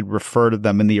 perhaps we should refer to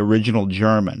them in the original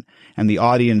German. And the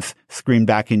audience screamed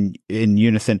back in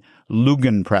unison,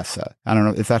 Lügenpresse. I don't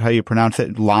know, is that how you pronounce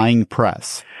it? Lying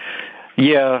press.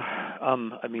 Yeah.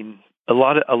 I mean, a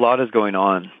lot is going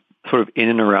on sort of in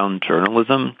and around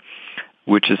journalism,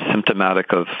 which is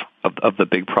symptomatic of the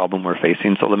big problem we're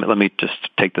facing. So let me just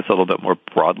take this a little bit more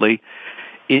broadly.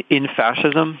 In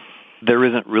fascism, there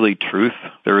isn't really truth.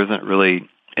 There isn't really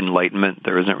enlightenment.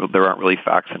 There aren't really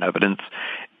facts and evidence.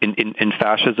 In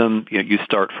fascism, you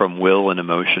start from will and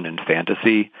emotion and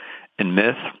fantasy and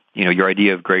myth. Your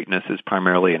idea of greatness is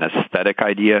primarily an aesthetic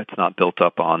idea. It's not built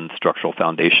up on structural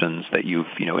foundations that you've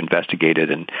investigated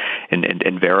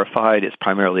and verified. It's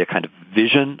primarily a kind of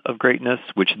vision of greatness,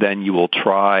 which then you will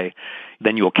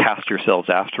cast yourselves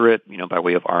after it, by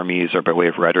way of armies or by way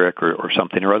of rhetoric or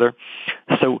something or other.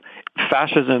 So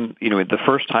fascism, the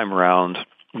first time around,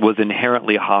 was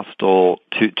inherently hostile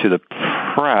to the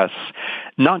press,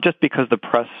 not just because the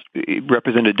press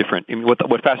represented different.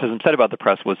 What fascism said about the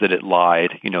press was that it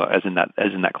lied, as in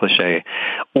that cliche,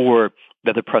 or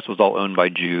that the press was all owned by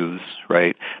Jews,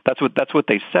 right? That's what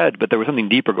they said, but there was something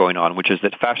deeper going on, which is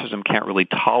that fascism can't really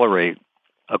tolerate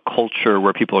a culture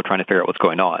where people are trying to figure out what's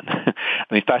going on. I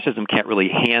mean, fascism can't really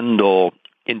handle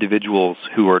individuals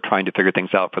who are trying to figure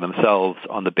things out for themselves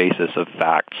on the basis of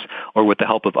facts, or with the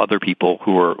help of other people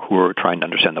who are trying to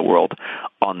understand the world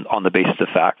on the basis of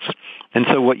facts. And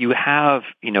so what you have,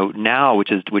 now,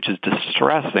 which is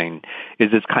distressing,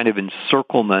 is this kind of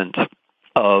encirclement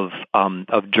of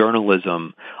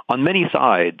journalism on many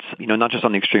sides, not just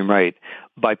on the extreme right,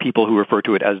 by people who refer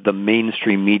to it as the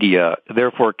mainstream media,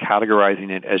 therefore categorizing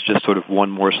it as just sort of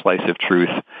one more slice of truth,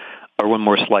 or one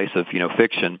more slice of,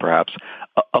 fiction, perhaps,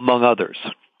 among others,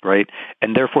 right?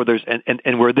 And therefore, there's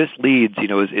and where this leads,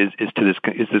 is to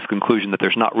this conclusion that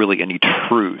there's not really any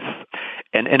truth.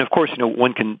 And of course,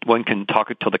 one can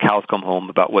talk till the cows come home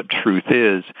about what truth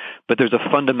is, but there's a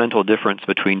fundamental difference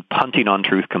between punting on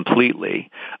truth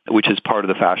completely, which is part of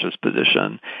the fascist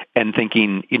position, and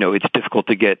thinking, it's difficult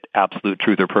to get absolute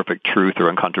truth or perfect truth or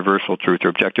uncontroversial truth or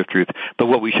objective truth, but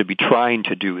what we should be trying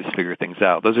to do is figure things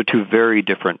out. Those are two very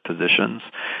different positions.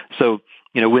 So,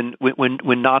 when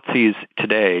Nazis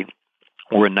today,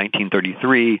 or in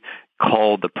 1933,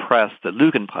 called the press the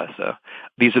Lügenpresse,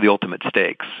 these are the ultimate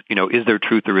stakes. Is there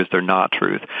truth or is there not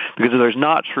truth? Because if there's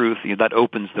not truth, that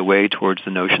opens the way towards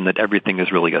the notion that everything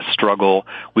is really a struggle.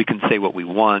 We can say what we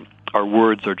want. Our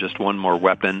words are just one more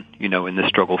weapon, in this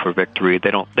struggle for victory.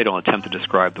 They don't attempt to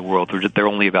describe the world. They're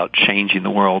only about changing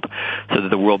the world so that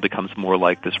the world becomes more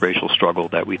like this racial struggle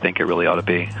that we think it really ought to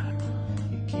be.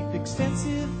 Keep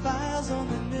extensive files on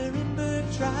the Nuremberg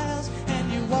trials,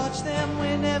 and you watch them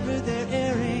whenever they're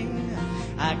airing.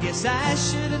 I guess I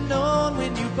should have known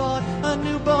when you bought a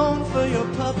new bone for your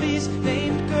puppies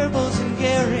named Goebbels and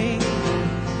Goering.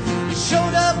 You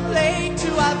showed up late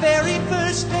to our very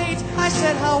first date. I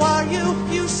said, how are you?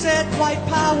 You said, white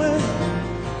power.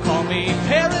 Call me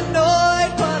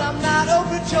paranoid, but I'm not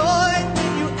overjoyed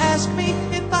when you ask me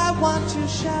if I want to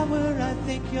shower. I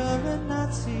think you're a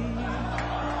Nazi.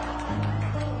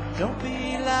 Don't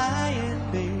be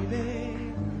lying,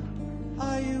 baby.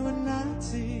 Are you a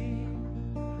Nazi?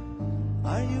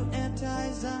 Are you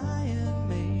anti-Zion,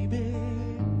 maybe?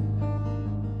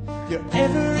 Your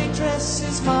every dress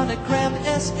is monogram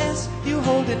SS. You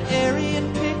hold an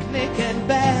Aryan picnic and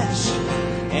bash.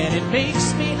 And it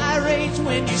makes me irate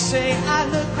when you say I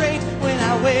look great when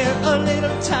I wear a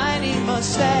little tiny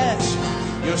mustache.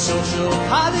 Your social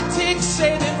politics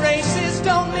say that races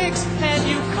don't mix, and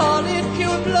you call it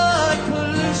pure blood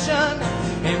pollution.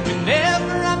 And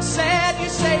whenever I'm sad, you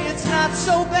say it's not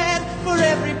so bad. For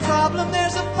every problem,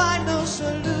 there's a final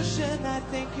solution. I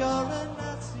think you're a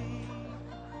Nazi.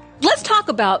 Let's talk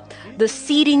about the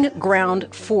seeding ground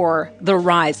for the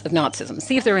rise of Nazism.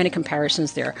 See if there are any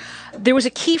comparisons there. There was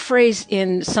a key phrase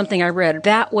in something I read.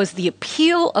 That was the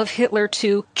appeal of Hitler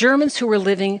to Germans who were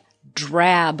living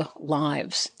drab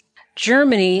lives.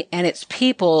 Germany and its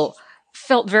people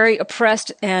felt very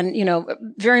oppressed and,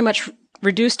 very much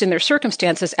reduced in their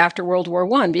circumstances after World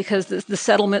War I, because the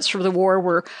settlements for the war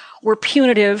were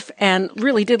punitive and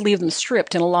really did leave them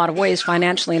stripped in a lot of ways,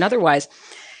 financially and otherwise.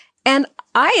 And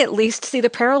I at least see the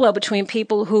parallel between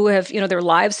people who have, their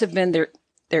lives have been,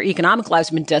 their economic lives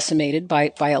have been decimated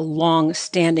by a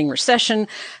long-standing recession.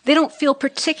 They don't feel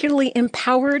particularly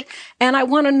empowered. And I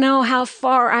want to know how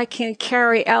far I can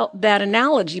carry out that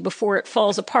analogy before it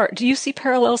falls apart. Do you see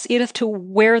parallels, Edith, to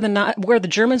where the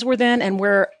Germans were then and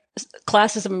where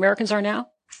classes of Americans are now?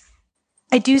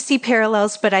 I do see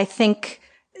parallels, but I think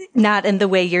not in the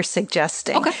way you're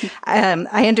suggesting. Okay.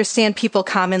 I understand people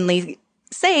commonly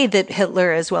say that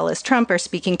Hitler as well as Trump are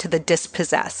speaking to the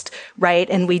dispossessed, right?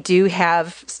 And we do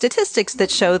have statistics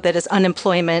that show that as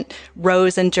unemployment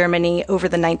rose in Germany over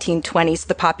the 1920s,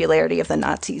 the popularity of the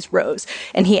Nazis rose.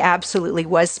 And he absolutely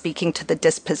was speaking to the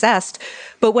dispossessed.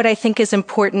 But what I think is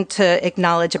important to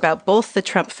acknowledge about both the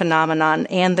Trump phenomenon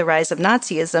and the rise of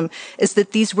Nazism is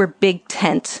that these were big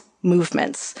tent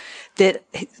movements, that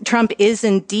Trump is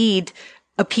indeed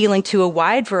appealing to a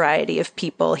wide variety of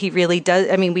people. He really does.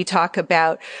 I mean, we talk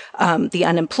about the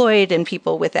unemployed and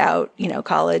people without,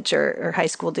 college or high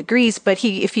school degrees. But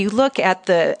if you look at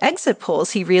the exit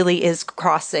polls, he really is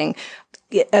crossing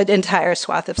an entire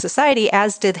swath of society,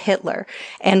 as did Hitler.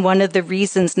 And one of the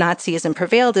reasons Nazism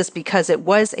prevailed is because it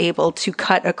was able to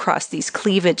cut across these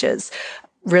cleavages,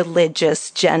 religious,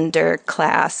 gender,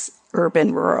 class,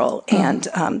 urban, rural, and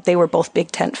they were both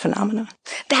big tent phenomena.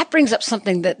 That brings up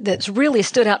something that's really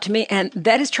stood out to me, and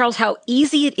that is, Charles, how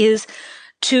easy it is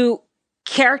to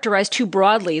characterize too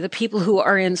broadly the people who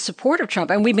are in support of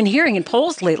Trump. And we've been hearing in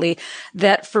polls lately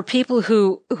that for people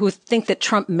who think that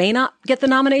Trump may not get the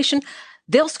nomination,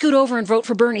 they'll scoot over and vote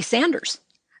for Bernie Sanders.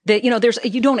 That,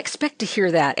 you don't expect to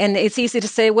hear that. And it's easy to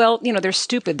say, well, they're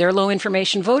stupid, they're low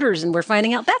information voters, and we're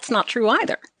finding out that's not true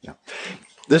either. Yeah.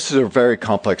 This is a very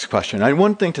complex question. And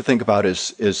one thing to think about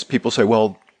is people say,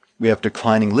 well, we have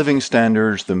declining living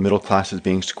standards, the middle class is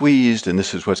being squeezed, and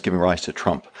this is what's giving rise to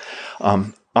Trump.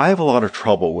 I have a lot of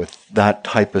trouble with that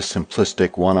type of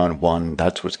simplistic one-on-one,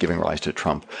 that's what's giving rise to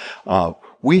Trump.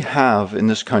 We have in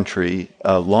this country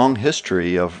a long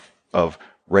history of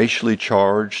racially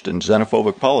charged and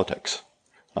xenophobic politics.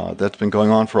 That's been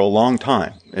going on for a long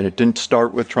time. And it didn't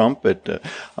start with Trump,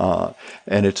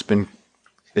 and it's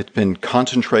been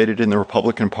concentrated in the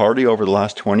Republican Party over the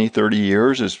last 20, 30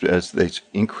 years as they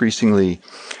increasingly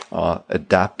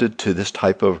adapted to this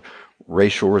type of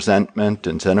racial resentment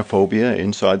and xenophobia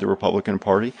inside the Republican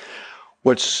Party.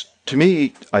 What's, to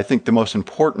me, I think the most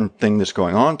important thing that's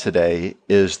going on today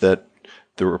is that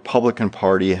the Republican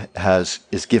Party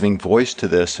is giving voice to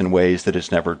this in ways that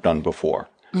it's never done before,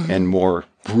 in more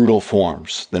brutal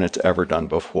forms than it's ever done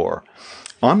before.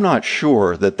 I'm not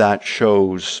sure that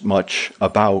shows much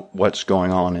about what's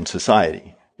going on in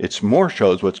society. It more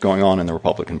shows what's going on in the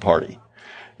Republican Party.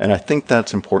 And I think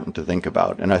that's important to think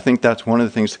about. And I think that's one of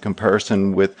the things the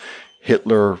comparison with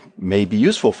Hitler may be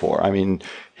useful for. I mean,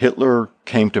 Hitler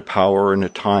came to power in a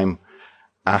time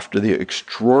after the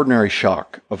extraordinary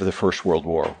shock of the First World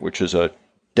War, which is a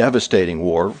devastating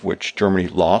war, which Germany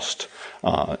lost,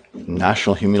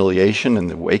 national humiliation in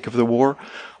the wake of the war.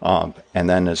 And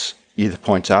then, as Edith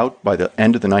points out, by the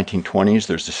end of the 1920s,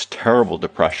 there's this terrible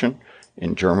depression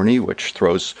in Germany, which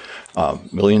throws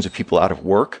millions of people out of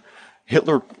work.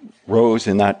 Hitler rose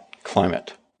in that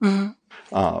climate.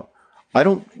 I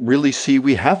don't really see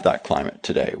we have that climate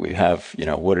today. We have,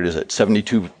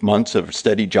 72 months of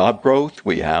steady job growth.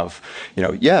 We have,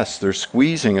 yes, there's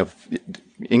squeezing of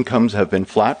incomes have been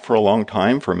flat for a long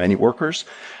time for many workers.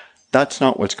 That's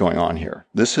not what's going on here.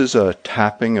 This is a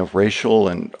tapping of racial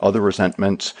and other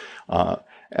resentments,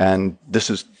 and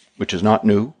which is not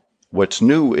new. What's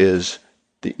new is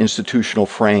the institutional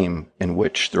frame in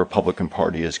which the Republican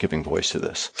Party is giving voice to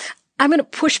this. I'm going to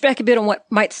push back a bit on what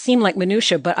might seem like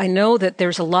minutia, but I know that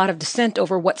there's a lot of dissent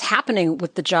over what's happening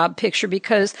with the job picture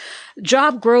because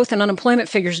job growth and unemployment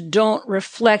figures don't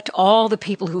reflect all the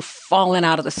people who've fallen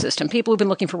out of the system. People who've been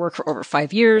looking for work for over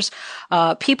 5 years,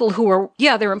 people who are,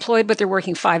 they're employed, but they're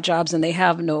working 5 jobs and they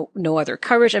have no other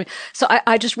coverage. I mean, so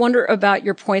I just wonder about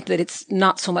your point that it's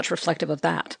not so much reflective of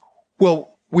that.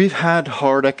 Well, we've had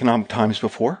hard economic times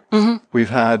before.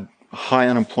 We've had high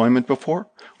unemployment before.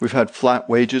 We've had flat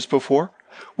wages before.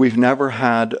 We've never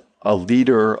had a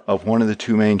leader of one of the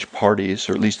two main parties,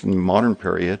 or at least in the modern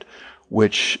period,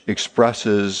 which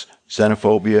expresses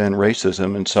xenophobia and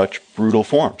racism in such brutal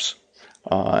forms.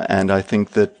 And I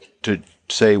think that to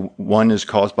say one is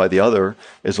caused by the other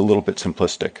is a little bit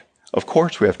simplistic. Of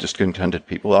course, we have discontented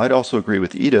people. I'd also agree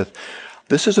with Edith.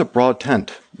 This is a broad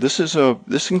tent. This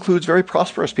includes very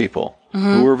prosperous people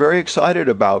who are very excited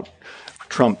about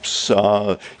Trump's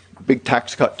big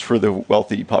tax cuts for the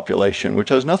wealthy population, which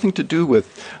has nothing to do with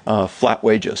flat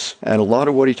wages. And a lot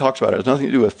of what he talks about has nothing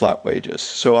to do with flat wages.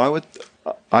 So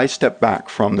I step back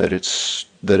from that.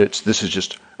 This is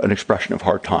just an expression of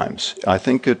hard times. I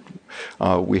think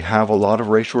we have a lot of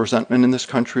racial resentment in this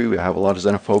country. We have a lot of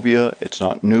xenophobia. It's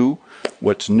not new.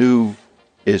 What's new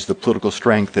is the political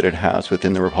strength that it has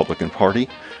within the Republican Party.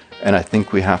 And I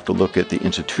think we have to look at the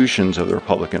institutions of the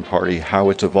Republican Party,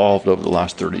 how it's evolved over the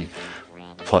last 30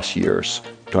 plus years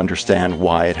to understand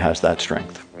why it has that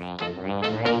strength.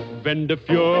 Wenn der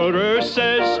Führer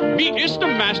says, wie ist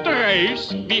der Master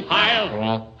Race? Wie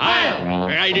Heil, Heil,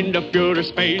 right in the Führer's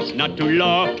face. Not to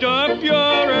love the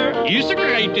Führer is the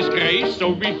greatest grace.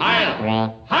 So wie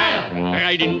Heil, Heil,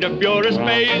 right in the Führer's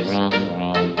face.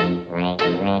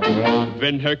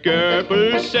 Wenn Herr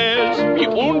Goebbels says, wie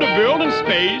Unterwelt in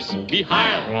space. Wie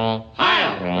Heil,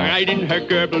 Heil, right in Herr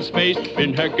Goebbels' face.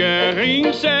 When Herr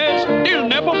Goering says, they'll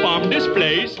never bomb this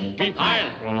place. Wie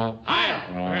Heil, Heil,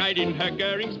 right in Herr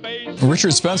Goering's face.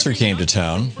 Richard Spencer came to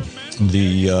town,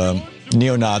 the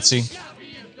neo-Nazi,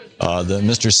 the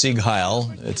Mr. Sieg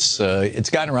Heil. It's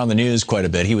gotten around the news quite a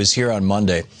bit. He was here on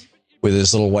Monday with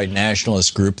his little white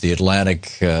nationalist group, the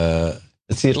Atlantic.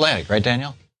 It's the Atlantic, right,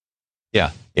 Danielle?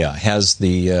 Yeah. Has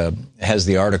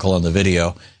the article and the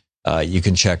video you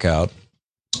can check out.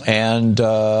 And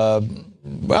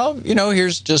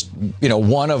here's just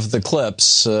one of the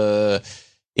clips.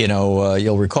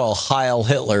 You'll recall Heil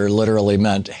Hitler literally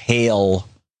meant Hail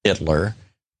Hitler,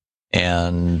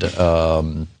 and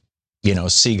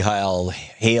Sieg Heil,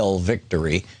 Hail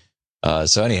Victory.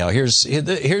 So anyhow, here's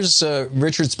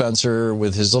Richard Spencer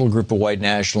with his little group of white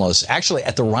nationalists, actually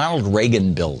at the Ronald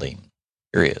Reagan building.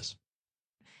 Here he is.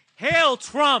 Hail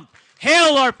Trump!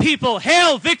 Hail our people!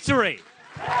 Hail victory!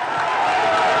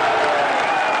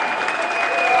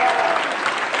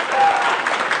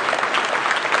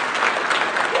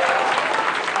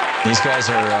 These guys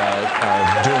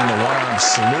are doing the one-arm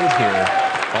salute here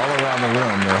all around the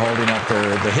room. They're holding up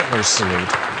the Hitler salute.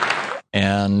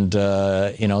 And,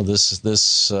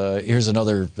 here's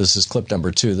another, this is clip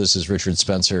number 2. This is Richard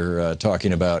Spencer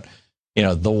talking about,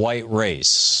 the white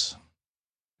race.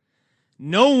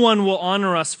 No one will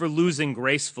honor us for losing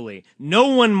gracefully. No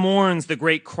one mourns the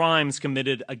great crimes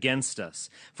committed against us.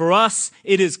 For us,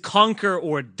 it is conquer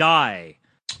or die.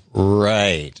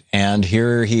 Right. And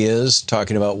here he is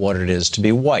talking about what it is to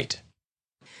be white.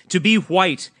 To be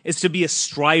white is to be a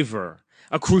striver,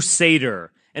 a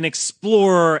crusader, an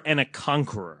explorer, and a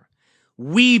conqueror.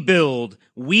 We build,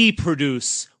 we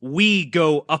produce, we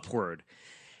go upward.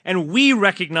 And we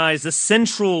recognize the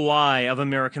central lie of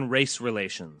American race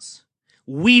relations.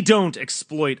 We don't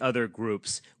exploit other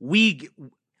groups. We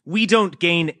don't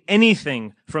gain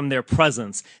anything from their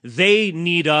presence. They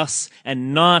need us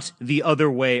and not the other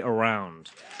way around.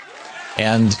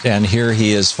 And here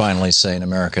he is finally saying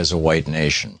America is a white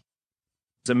nation.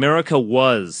 America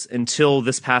was, until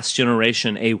this past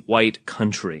generation, a white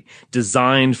country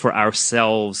designed for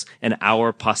ourselves and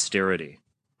our posterity.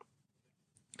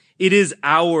 It is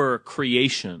our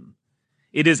creation.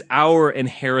 It is our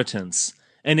inheritance,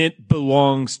 and it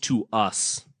belongs to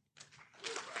us.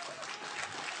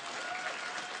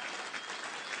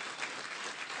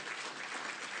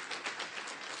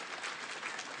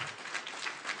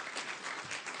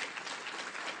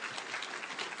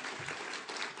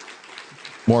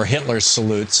 More Hitler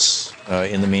salutes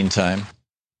in the meantime.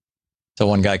 So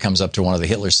one guy comes up to one of the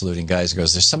Hitler saluting guys and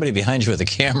goes, "There's somebody behind you with a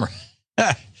camera."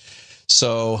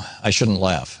 So I shouldn't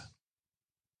laugh.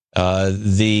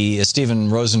 The Stephen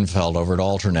Rosenfeld over at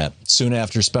Alternet. Soon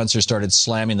after Spencer started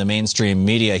slamming the mainstream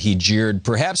media, he jeered,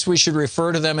 "Perhaps we should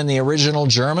refer to them in the original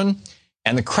German."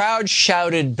 And the crowd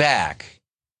shouted back.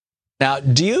 Now,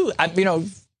 do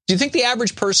you think the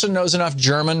average person knows enough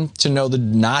German to know the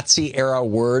Nazi-era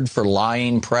word for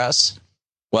lying press?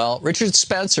 Well, Richard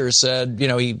Spencer said,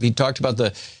 he talked about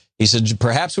he said,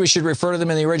 perhaps we should refer to them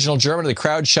in the original German. The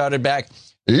crowd shouted back,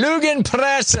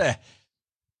 Lügenpresse.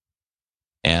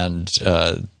 And,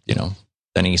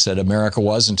 then he said America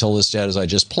was, until this, as I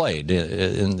just played,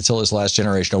 until this last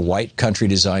generation, a white country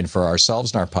designed for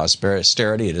ourselves and our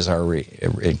posterity. It is our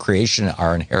creation,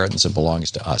 our inheritance. It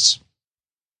belongs to us.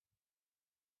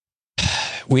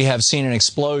 We have seen an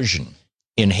explosion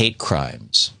in hate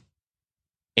crimes.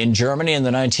 In Germany in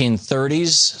the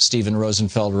 1930s, Stephen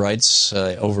Rosenfeld writes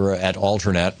over at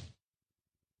Alternet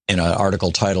in an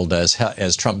article titled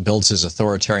As Trump Builds His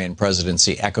Authoritarian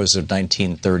Presidency, Echoes of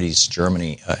 1930s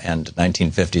Germany and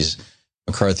 1950s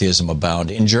McCarthyism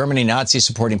Abound. In Germany,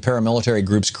 Nazi-supporting paramilitary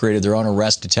groups created their own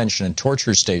arrest, detention, and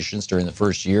torture stations during the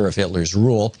first year of Hitler's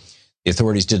rule. The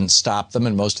authorities didn't stop them,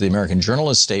 and most of the American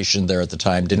journalists stationed there at the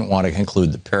time didn't want to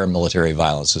conclude that paramilitary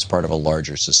violence was part of a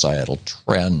larger societal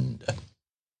trend.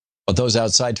 What those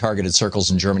outside targeted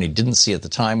circles in Germany didn't see at the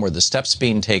time were the steps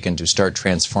being taken to start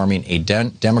transforming a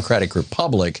democratic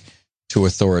republic to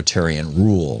authoritarian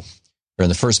rule. During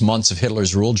the first months of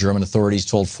Hitler's rule, German authorities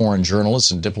told foreign journalists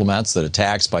and diplomats that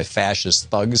attacks by fascist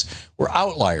thugs were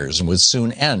outliers and would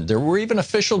soon end. There were even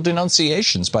official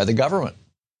denunciations by the government,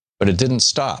 but it didn't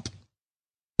stop.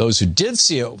 Those who did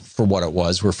see it for what it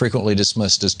was were frequently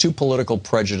dismissed as too political,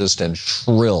 prejudiced, and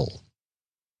shrill.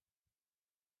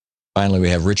 Finally, we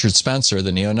have Richard Spencer,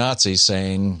 the neo-Nazi,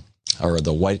 saying, or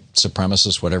the white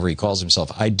supremacist, whatever he calls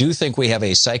himself, I do think we have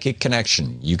a psychic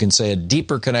connection. You can say a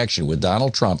deeper connection with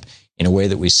Donald Trump in a way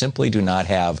that we simply do not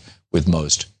have with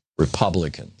most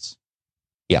Republicans.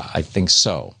 Yeah, I think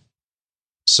so.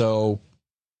 So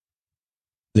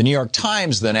the New York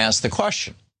Times then asked the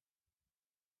question.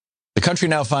 The country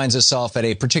now finds itself at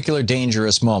a particular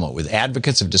dangerous moment with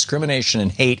advocates of discrimination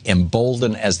and hate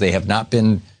emboldened as they have not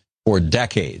been for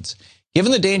decades.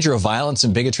 Given the danger of violence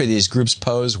and bigotry these groups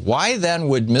pose, why then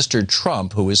would Mr.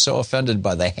 Trump, who is so offended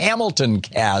by the Hamilton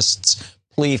cast's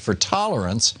plea for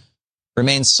tolerance,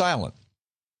 remain silent?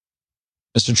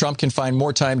 Mr. Trump can find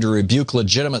more time to rebuke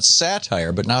legitimate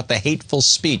satire, but not the hateful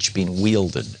speech being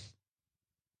wielded.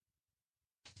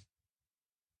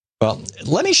 Well,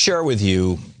 let me share with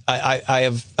you,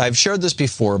 I've shared this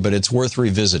before, but it's worth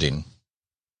revisiting.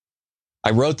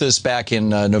 I wrote this back in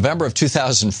November of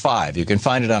 2005. You can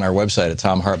find it on our website at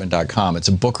thomhartmann.com. It's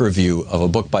a book review of a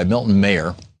book by Milton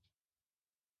Mayer.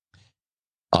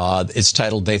 It's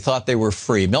titled They Thought They Were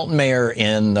Free. Milton Mayer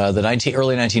in the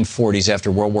early 1940s after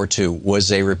World War II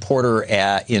was a reporter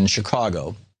in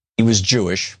Chicago. He was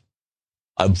Jewish,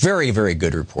 a very, very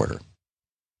good reporter.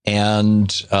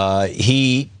 And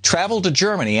he traveled to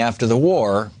Germany after the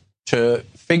war to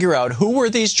figure out who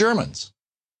were these Germans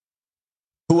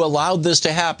who allowed this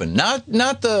to happen. Not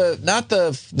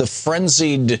the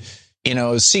frenzied,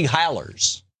 Sieg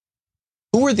Heilers.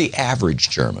 Who were the average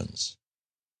Germans?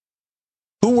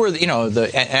 Who were,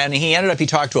 and he ended up, he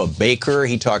talked to a baker,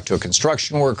 he talked to a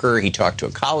construction worker, he talked to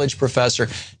a college professor.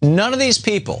 None of these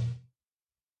people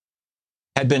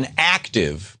had been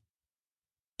active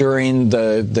during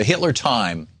the Hitler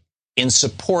time in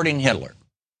supporting Hitler.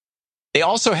 They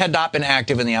also had not been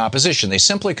active in the opposition. They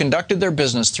simply conducted their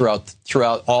business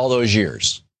throughout all those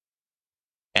years.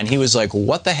 And he was like,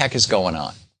 what the heck is going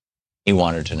on? He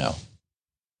wanted to know.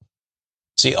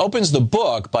 So he opens the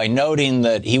book by noting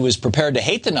that he was prepared to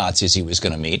hate the Nazis he was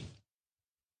going to meet.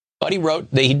 But he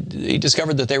wrote that he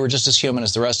discovered that they were just as human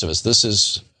as the rest of us. This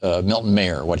is Milton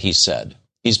Mayer, what he said.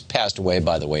 He's passed away,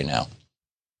 by the way, now.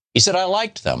 He said, I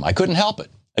liked them. I couldn't help it.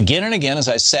 Again and again, as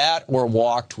I sat or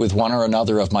walked with one or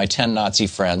another of my 10 Nazi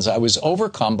friends, I was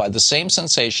overcome by the same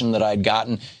sensation that had got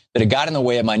in the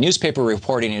way of my newspaper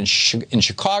reporting in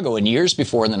Chicago in years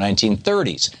before in the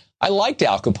 1930s. I liked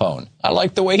Al Capone. I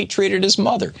liked the way he treated his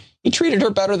mother. He treated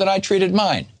her better than I treated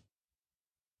mine.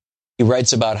 He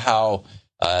writes about how,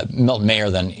 Milton Mayer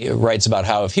then writes about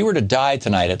how if he were to die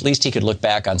tonight, at least he could look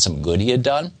back on some good he had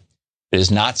done. But his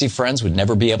Nazi friends would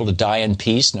never be able to die in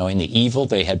peace, knowing the evil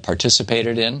they had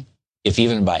participated in, if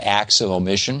even by acts of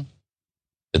omission,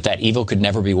 that evil could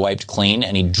never be wiped clean,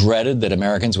 and he dreaded that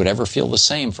Americans would ever feel the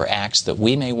same for acts that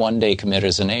we may one day commit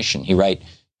as a nation. He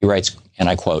writes, and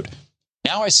I quote,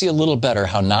 now I see a little better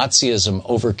how Nazism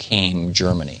overcame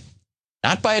Germany,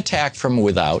 not by attack from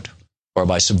without or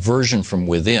by subversion from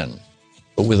within,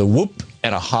 but with a whoop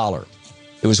and a holler.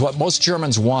 It was what most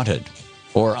Germans wanted,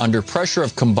 or under pressure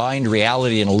of combined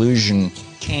reality and illusion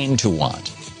came to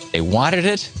want. They wanted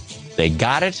it, they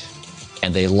got it,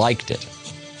 and they liked it.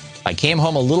 I came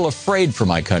home a little afraid for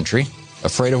my country,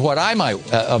 afraid of what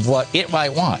it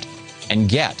might want and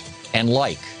get and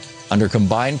like under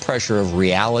combined pressure of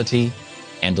reality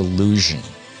and illusion.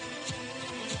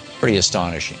 Pretty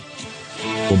astonishing.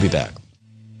 We'll be back.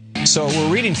 So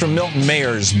we're reading from Milton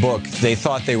Mayer's book, They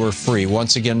Thought They Were Free.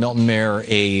 Once again, Milton Mayer,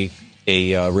 a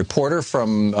reporter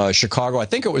from Chicago. I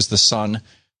think it was the Sun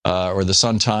or the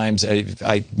Sun Times.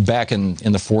 Back in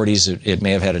the 40s, it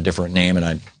may have had a different name,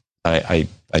 and I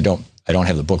don't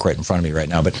have the book right in front of me right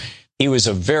now. But he was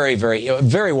a very, very,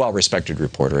 very well respected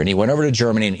reporter, and he went over to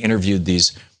Germany and interviewed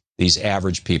these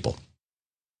average people.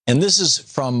 And this is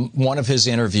from one of his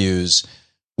interviews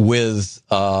with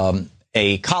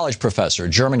a college professor, a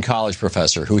German college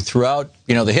professor, who throughout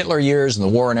the Hitler years and the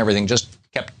war and everything just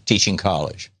kept teaching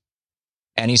college.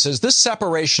 And he says, this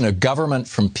separation of government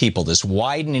from people, this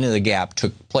widening of the gap,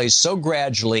 took place so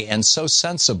gradually and so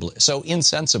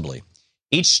insensibly,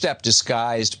 each step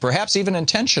disguised, perhaps even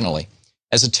intentionally,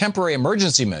 as a temporary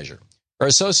emergency measure, or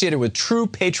associated with true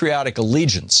patriotic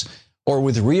allegiance, or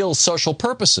with real social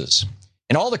purposes.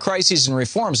 And all the crises and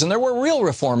reforms, and there were real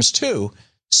reforms too,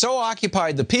 so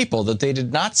occupied the people that they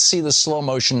did not see the slow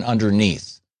motion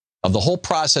underneath of the whole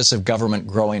process of government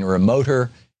growing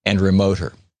remoter and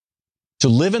remoter. To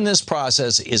live in this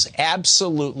process is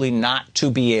absolutely not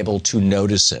to be able to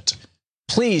notice it.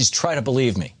 Please try to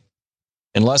believe me,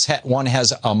 unless one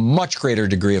has a much greater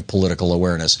degree of political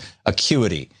awareness,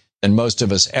 acuity, than most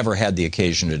of us ever had the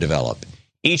occasion to develop.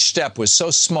 Each step was so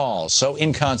small, so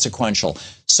inconsequential,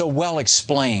 so well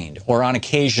explained, or on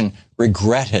occasion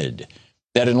regretted,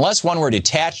 that unless one were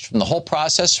detached from the whole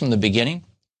process from the beginning,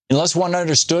 unless one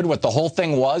understood what the whole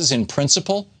thing was in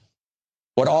principle,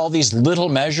 what all these little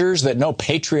measures that no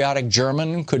patriotic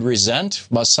German could resent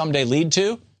must someday lead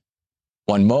to,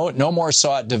 one no more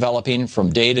saw it developing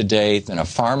from day to day than a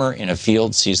farmer in a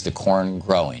field sees the corn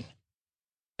growing,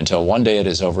 until one day it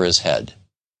is over his head.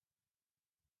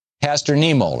 Pastor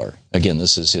Niemöller, again,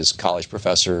 this is his college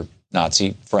professor,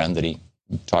 Nazi friend that he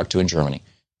talked to in Germany.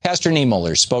 Pastor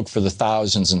Niemöller spoke for the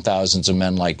thousands and thousands of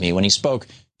men like me when he spoke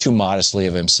too modestly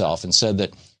of himself and said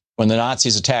that when the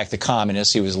Nazis attacked the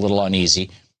communists, he was a little uneasy.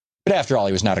 But after all,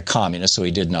 he was not a communist, so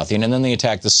he did nothing. And then they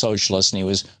attacked the socialists, and he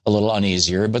was a little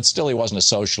uneasier. But still, he wasn't a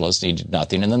socialist, and he did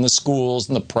nothing. And then the schools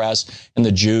and the press and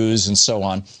the Jews and so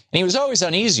on. And he was always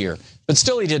uneasier, but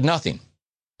still he did nothing.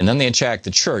 And then they attacked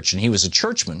the church, and he was a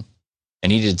churchman,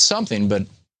 and he did something, but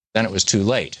then it was too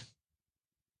late.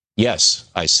 Yes,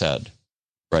 I said,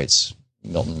 writes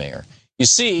Milton Mayer. You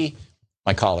see,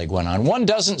 my colleague went on, one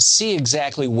doesn't see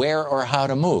exactly where or how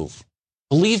to move.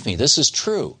 Believe me, this is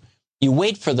true. You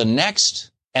wait for the next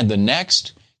and the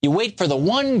next. You wait for the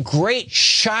one great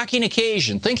shocking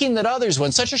occasion, thinking that others,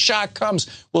 when such a shock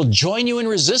comes, will join you in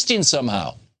resisting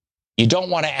somehow. You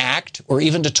don't want to act or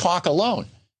even to talk alone.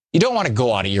 You don't want to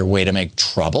go out of your way to make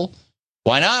trouble.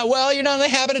 Why not? Well, you're not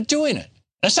in the habit of doing it.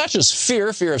 And it's not just fear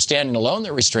of standing alone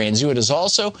that restrains you. It is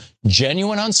also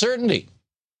genuine uncertainty.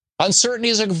 Uncertainty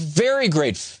is a very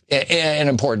great and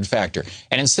important factor.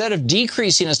 And instead of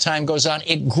decreasing as time goes on,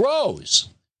 it grows.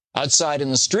 Outside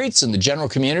in the streets, in the general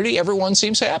community, everyone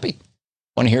seems happy.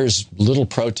 One hears little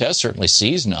protest, certainly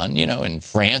sees none. You know, in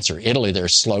France or Italy, there are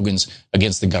slogans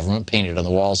against the government painted on the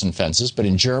walls and fences. But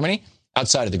in Germany,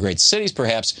 outside of the great cities,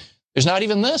 perhaps, there's not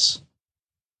even this.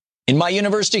 In my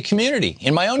university community,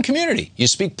 in my own community, you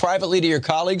speak privately to your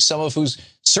colleagues, some of whom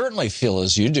certainly feel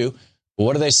as you do. But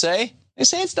what do they say? They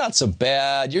say, it's not so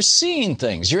bad. You're seeing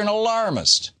things. You're an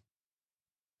alarmist.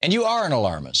 And you are an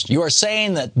alarmist. You are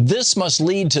saying that this must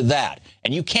lead to that,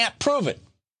 and you can't prove it.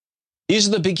 These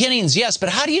are the beginnings, yes, but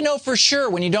how do you know for sure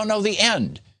when you don't know the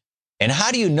end? And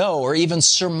how do you know or even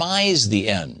surmise the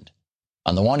end?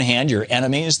 On the one hand, your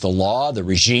enemies, the law, the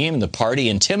regime, the party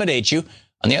intimidate you.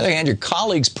 On the other hand, your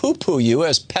colleagues poo-poo you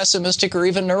as pessimistic or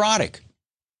even neurotic.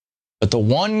 But the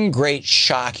one great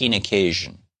shocking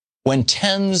occasion, when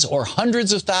tens or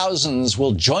hundreds of thousands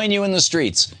will join you in the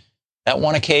streets, that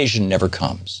one occasion never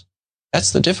comes.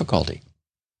 That's the difficulty.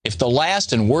 If the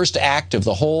last and worst act of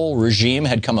the whole regime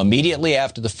had come immediately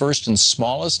after the first and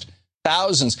smallest,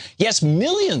 thousands, yes,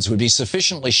 millions would be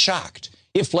sufficiently shocked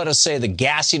if, let us say, the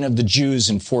gassing of the Jews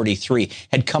in 1943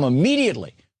 had come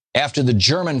immediately after the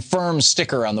German firm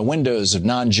sticker on the windows of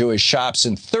non-Jewish shops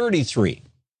in 1933.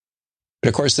 But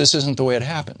of course, this isn't the way it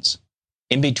happens.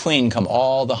 In between come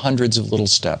all the hundreds of little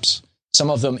steps, some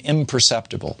of them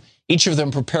imperceptible, each of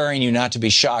them preparing you not to be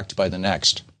shocked by the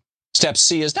next. Step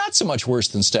C is not so much worse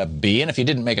than step B, and if you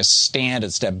didn't make a stand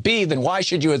at step B, then why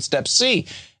should you at step C?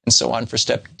 And so on for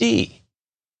step D.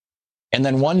 And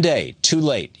then one day, too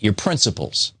late, your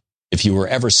principles, if you were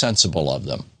ever sensible of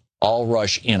them, all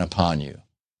rush in upon you.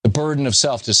 The burden of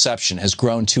self-deception has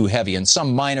grown too heavy, and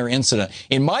some minor incident.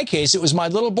 In my case, it was my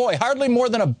little boy, hardly more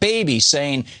than a baby,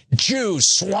 saying, Jew,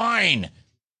 swine.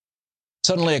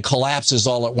 Suddenly it collapses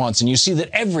all at once, and you see that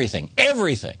everything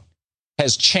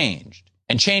has changed,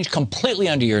 and changed completely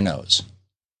under your nose.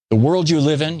 The world you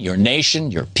live in, your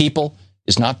nation, your people,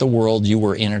 is not the world you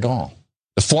were in at all.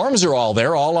 The forms are all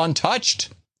there, all untouched,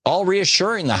 all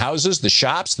reassuring. The houses, the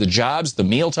shops, the jobs, the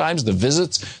mealtimes, the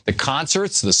visits, the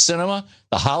concerts, the cinema,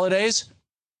 the holidays.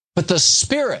 But the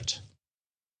spirit,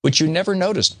 which you never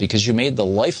noticed because you made the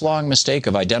lifelong mistake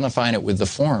of identifying it with the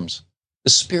forms, the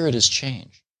spirit has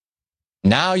changed.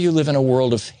 Now you live in a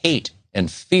world of hate and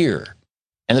fear.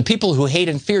 And the people who hate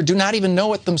and fear do not even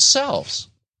know it themselves.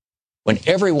 When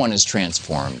everyone is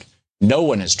transformed, no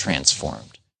one is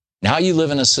transformed. Now you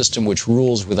live in a system which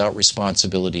rules without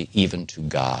responsibility even to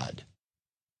God.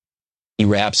 He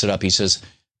wraps it up. He says,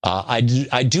 I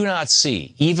do not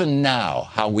see, even now,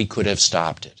 how we could have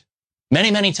stopped it.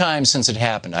 Many, many times since it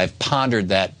happened, I've pondered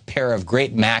that pair of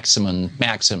great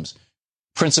maxims,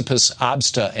 Principis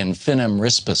obsta and finem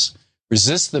rispus,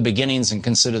 resist the beginnings and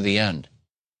consider the end.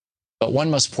 But one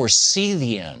must foresee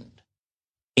the end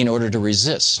in order to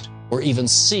resist or even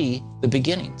see the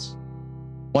beginnings.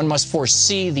 One must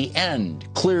foresee the end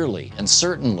clearly and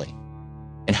certainly.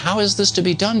 And how is this to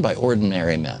be done by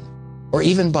ordinary men or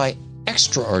even by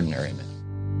extraordinary men?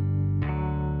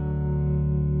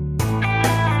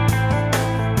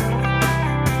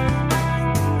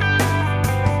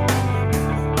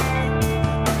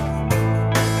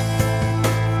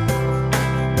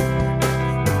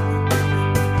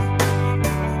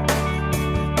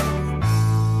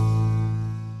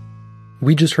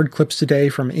 We just heard clips today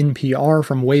from NPR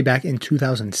from way back in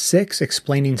 2006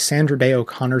 explaining Sandra Day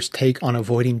O'Connor's take on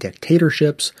avoiding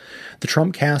dictatorships. The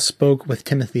Trumpcast spoke with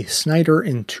Timothy Snyder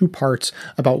in 2 parts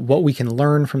about what we can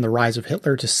learn from the rise of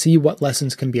Hitler to see what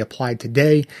lessons can be applied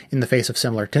today in the face of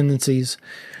similar tendencies.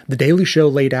 The Daily Show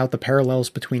laid out the parallels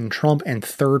between Trump and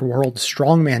third world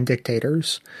strongman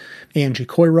dictators. Angie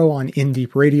Coiro on In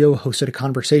Deep Radio hosted a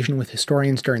conversation with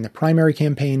historians during the primary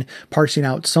campaign, parsing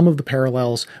out some of the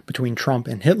parallels between Trump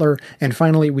and Hitler. And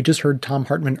finally, we just heard Thom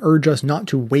Hartmann urge us not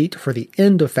to wait for the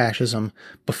end of fascism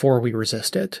before we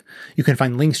resist it. You can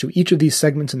find links to each of these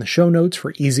segments in the show notes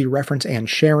for easy reference and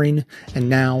sharing. And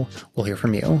now we'll hear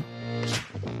from you.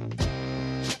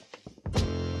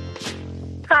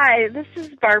 Hi, this is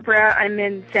Barbara. I'm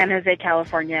in San Jose,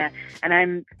 California, and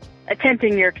I'm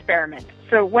attempting your experiment.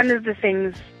 So one of the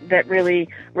things that really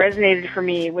resonated for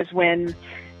me was when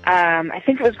I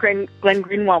think it was Glenn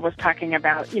Greenwald was talking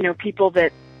about, people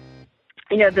that,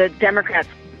 the Democrats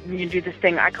do this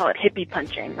thing, I call it hippie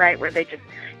punching, right, where they just,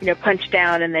 punch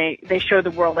down and they show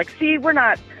the world, like, see, we're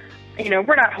not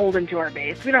holding to our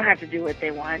base. We don't have to do what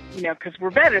they want, because we're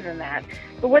better than that.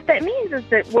 But what that means is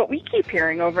that what we keep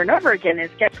hearing over and over again is,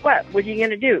 guess what? What are you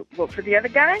going to do? Vote for the other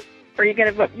guy? Or are you going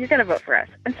to vote? You're going to vote for us.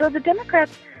 And so the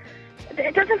Democrats,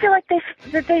 it doesn't feel like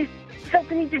they felt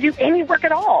the need to do any work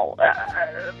at all.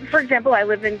 For example, I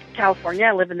live in California.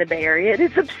 I live in the Bay Area. It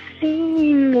is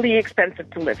obscenely expensive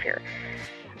to live here.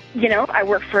 I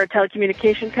work for a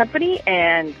telecommunication company,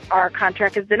 and our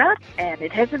contract has been up, and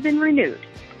it hasn't been renewed.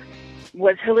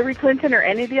 Was Hillary Clinton or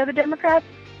any of the other Democrats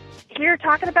here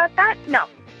talking about that? No.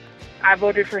 I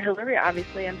voted for Hillary.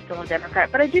 Obviously, I'm still a Democrat,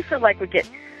 but I do feel like we get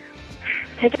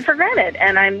taken for granted,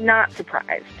 and I'm not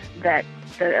surprised that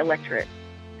the electorate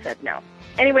said no.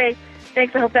 Anyway,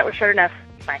 thanks. I hope that was short enough.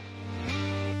 Bye.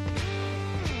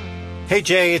 Hey,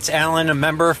 Jay, it's Alan, a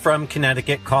member from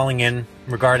Connecticut, calling in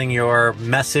regarding your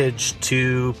message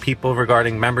to people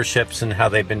regarding memberships and how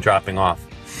they've been dropping off.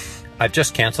 I've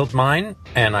just canceled mine,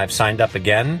 and I've signed up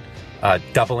again,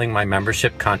 doubling my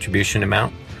membership contribution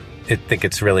amount. I think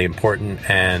it's really important,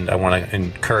 and I want to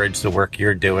encourage the work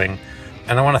you're doing.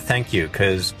 And I want to thank you,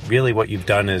 because really what you've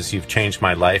done is you've changed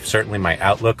my life, certainly my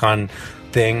outlook on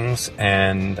things,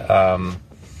 and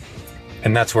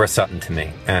that's worth something to me.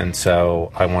 And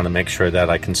so I want to make sure that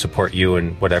I can support you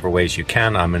in whatever ways you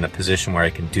can. I'm in a position where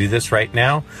I can do this right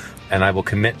now, and I will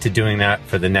commit to doing that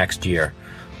for the next year.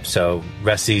 So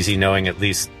rest easy knowing at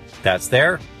least that's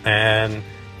there, and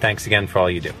thanks again for all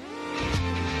you do.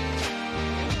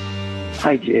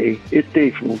 Hi, Jay. It's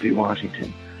Dave from Oldview,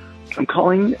 Washington. I'm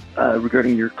calling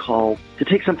regarding your call to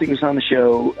take something that's on the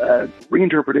show,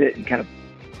 reinterpret it, and kind of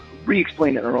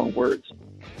re-explain it in our own words.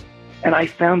 And I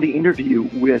found the interview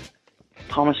with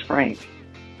Thomas Frank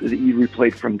that you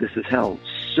replayed from This Is Hell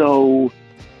so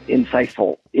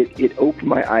insightful. It opened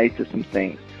my eyes to some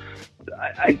things.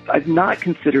 I've not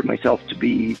considered myself to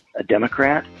be a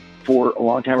Democrat for a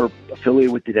long time, or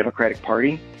affiliated with the Democratic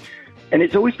Party. And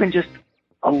it's always been just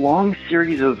a long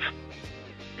series of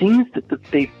things that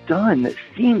they've done that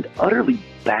seemed utterly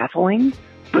baffling.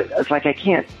 But it's like I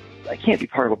can't be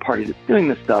part of a party that's doing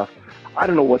this stuff. I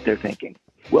don't know what they're thinking.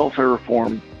 Welfare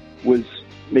reform was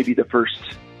maybe the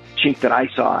first chink that I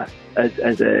saw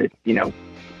as a,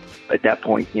 at that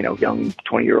point, young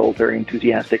 20-year-old, very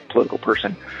enthusiastic political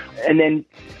person. And then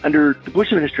under the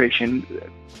Bush administration,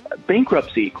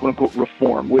 bankruptcy, quote unquote,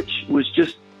 reform, which was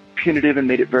just punitive and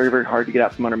made it very, very hard to get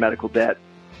out from under medical debt.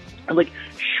 I'm like,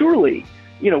 surely,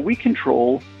 we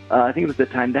control, I think it was the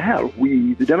time the House,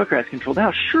 the Democrats control the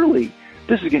House. Surely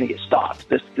this is going to get stopped.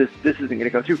 This isn't going to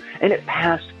go through. And it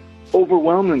passed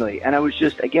overwhelmingly. And I was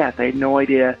just aghast. I had no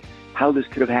idea how this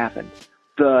could have happened.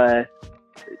 The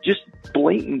just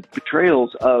blatant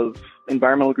betrayals of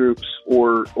environmental groups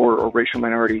or racial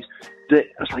minorities that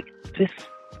I was like,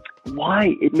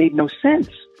 why? It made no sense.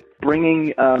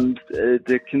 Bringing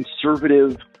the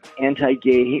conservative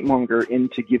anti-gay hate monger in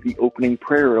to give the opening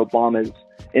prayer at Obama's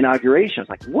inauguration. I was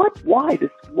like, what? Why?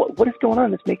 What is going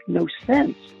on? This makes no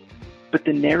sense. But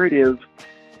the narrative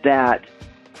that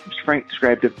Frank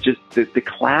described of just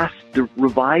the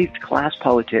revived class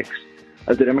politics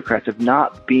of the Democrats of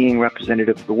not being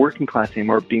representative of the working class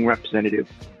anymore, being representative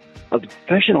of the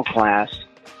professional class,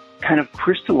 kind of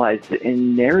crystallized a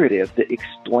narrative that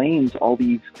explains all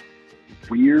these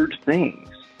weird things.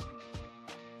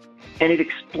 And it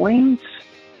explains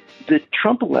the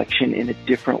Trump election in a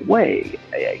different way.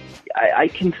 I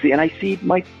can see, and I see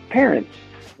my parents,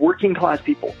 working class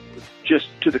people, just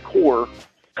to the core,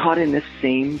 caught in this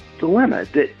same dilemma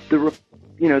that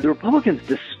the Republicans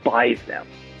despise them,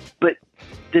 but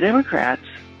the Democrats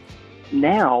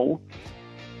now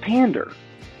pander.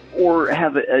 or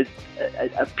have a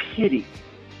pity,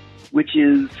 which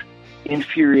is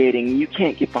infuriating. You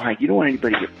can't get behind. You don't want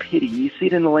anybody to get pity. You see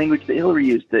it in the language that Hillary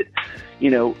used, that,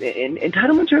 and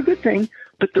entitlements are a good thing,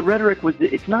 but the rhetoric was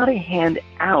that it's not a hand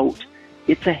out,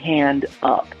 it's a hand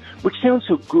up, which sounds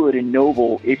so good and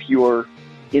noble if you're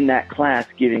in that class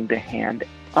giving the hand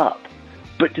up.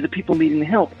 But to the people needing the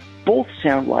help, both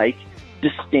sound like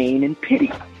disdain and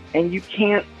pity. And you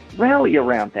can't rally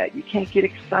around that. You can't get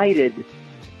excited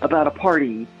about a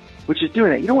party which is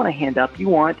doing that. You don't want a hand up. You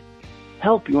want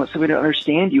help. You want somebody to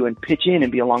understand you and pitch in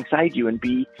and be alongside you and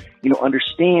be,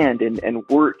 understand and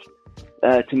work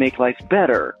to make life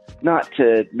better, not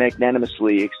to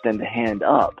magnanimously extend the hand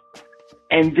up.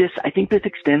 And I think this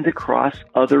extends across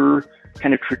other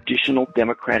kind of traditional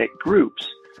Democratic groups.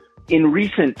 In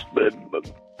recent,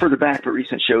 further back, but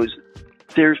recent shows,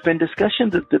 there's been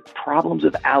discussions of the problems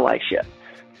of allyship,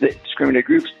 that discriminated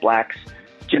groups, blacks,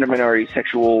 gender minorities,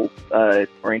 sexual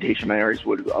orientation minorities,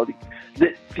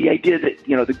 the idea that,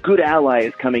 the good ally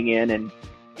is coming in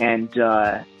and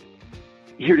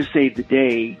here to save the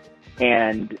day,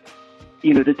 and,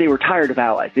 that they were tired of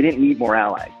allies. They didn't need more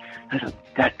allies. I thought,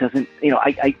 that doesn't,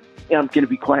 I'm going to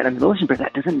be quiet on the listen, but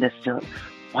that doesn't necessarily,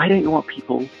 why don't you want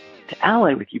people to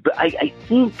ally with you? But I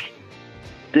think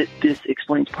that this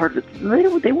explains part of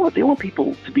it. They want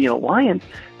people to be in alliance.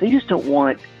 They just don't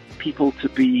want people to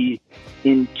be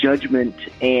in judgment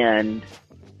and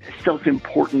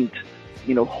self-important,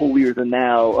 holier than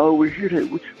thou. Oh, we're here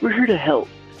to help.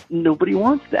 Nobody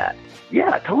wants that.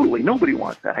 Yeah, totally. Nobody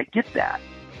wants that. I get that.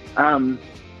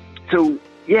 So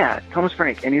yeah, Thomas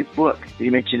Frank and his book that he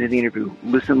mentioned in the interview,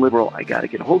 Listen Liberal. I got to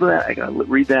get a hold of that. I got to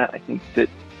read that. I think that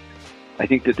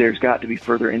there's got to be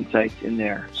further insights in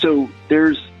there. So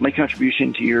there's my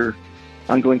contribution to your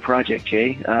ongoing project,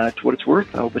 Jay. To what it's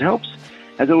worth, I hope it helps.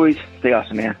 As always, stay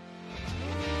awesome, man.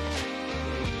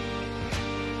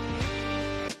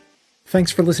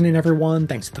 Thanks for listening, everyone.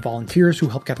 Thanks to the volunteers who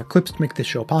help gather clips to make this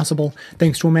show possible.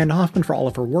 Thanks to Amanda Hoffman for all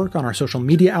of her work on our social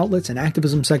media outlets and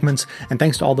activism segments. And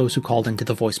thanks to all those who called into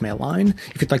the voicemail line.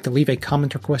 If you'd like to leave a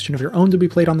comment or question of your own to be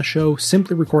played on the show,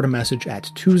 simply record a message at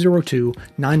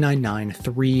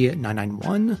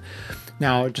 202-999-3991.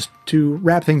 Now, just to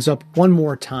wrap things up one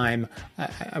more time,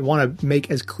 I want to make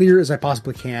as clear as I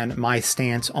possibly can my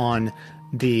stance on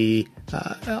the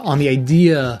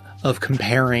idea of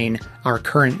comparing our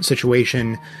current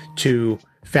situation to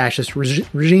fascist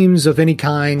regimes of any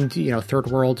kind, third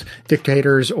world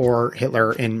dictators or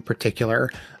Hitler in particular.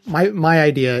 My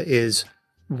idea is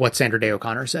what Sandra Day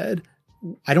O'Connor said.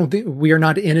 I don't think we are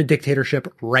not in a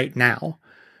dictatorship right now,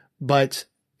 but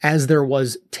as there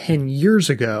was 10 years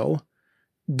ago,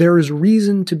 there is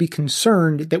reason to be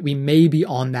concerned that we may be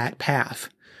on that path.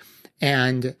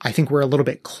 And I think we're a little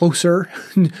bit closer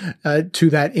to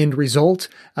that end result.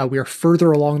 We are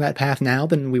further along that path now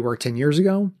than we were 10 years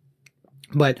ago.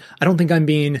 But I don't think I'm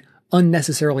being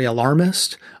unnecessarily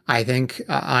alarmist. I think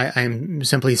I'm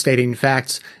simply stating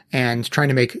facts and trying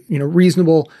to make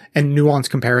reasonable and nuanced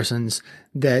comparisons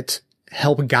that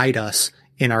help guide us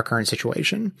in our current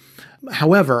situation.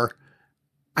 However,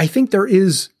 I think there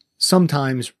is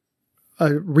sometimes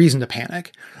a reason to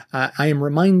panic. I am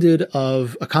reminded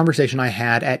of a conversation I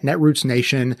had at Netroots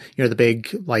Nation, the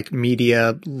big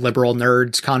media liberal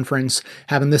nerds conference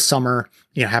happened this summer,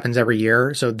 happens every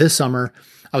year. So this summer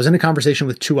I was in a conversation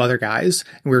with two other guys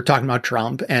and we were talking about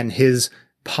Trump and his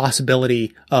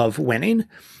possibility of winning.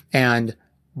 And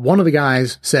one of the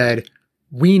guys said,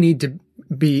 we need to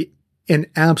be in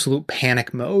absolute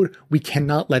panic mode. We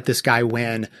cannot let this guy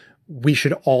win. We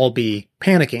should all be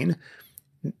panicking.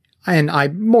 And I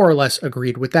more or less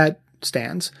agreed with that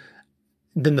stance.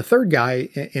 Then the third guy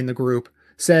in the group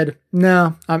said,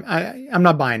 no, I'm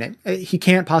not buying it. He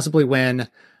can't possibly win. I'm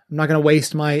not going to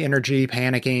waste my energy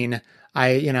panicking.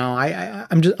 I'm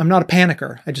not a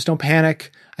panicker. I just don't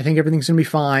panic. I think everything's going to be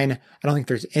fine. I don't think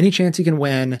there's any chance he can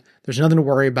win. There's nothing to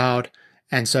worry about.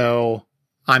 And so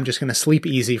I'm just going to sleep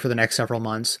easy for the next several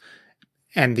months.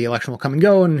 And the election will come and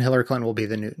go and Hillary Clinton will be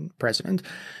the new president.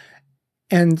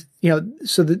 And,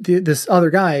 so this other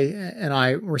guy and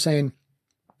I were saying,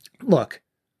 look,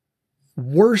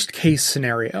 worst case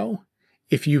scenario,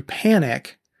 if you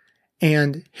panic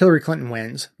and Hillary Clinton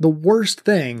wins, the worst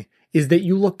thing is that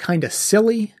you look kind of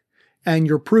silly and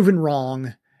you're proven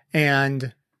wrong.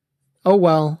 And, oh,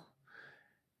 well,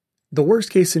 the worst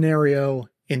case scenario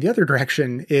in the other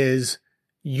direction is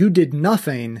you did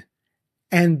nothing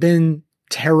and then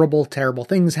terrible, terrible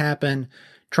things happen.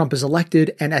 Trump is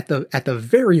elected and at the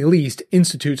very least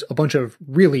institutes a bunch of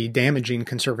really damaging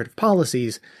conservative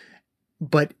policies.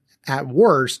 But at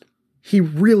worst, he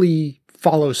really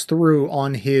follows through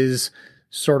on his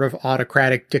sort of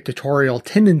autocratic dictatorial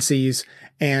tendencies,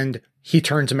 and he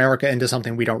turns America into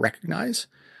something we don't recognize.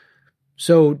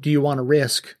 So do you want to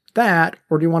risk that,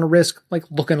 or do you want to risk like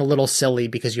looking a little silly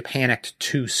because you panicked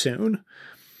too soon?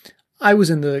 I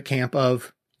was in the camp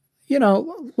of,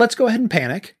 let's go ahead and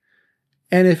panic.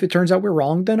 And if it turns out we're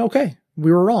wrong, then okay,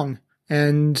 we were wrong.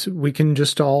 And we can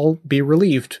just all be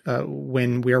relieved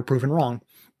when we are proven wrong.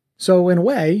 So in a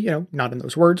way, not in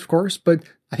those words, of course, but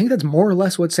I think that's more or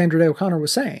less what Sandra Day O'Connor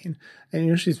was saying.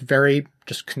 And she's very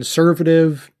just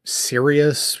conservative,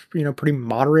 serious, pretty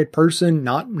moderate person,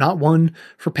 not one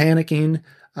for panicking,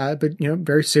 but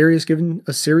very serious, giving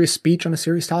a serious speech on a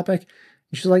serious topic.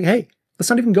 And she's like, hey,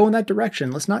 let's not even go in that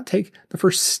direction. Let's not take the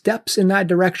first steps in that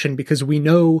direction because we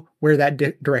know where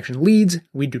that direction leads.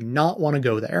 We do not want to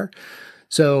go there.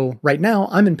 So right now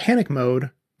I'm in panic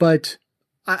mode, but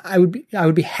I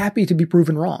would be happy to be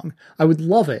proven wrong. I would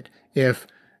love it if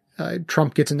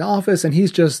Trump gets into office and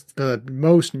he's just the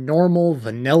most normal,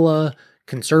 vanilla,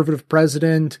 conservative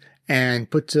president and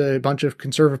puts a bunch of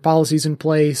conservative policies in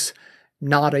place,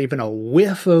 not even a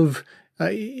whiff of,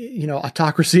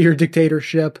 autocracy or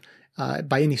dictatorship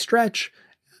by any stretch.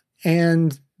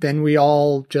 And then we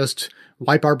all just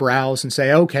wipe our brows and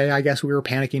say, okay, I guess we were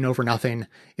panicking over nothing.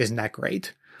 Isn't that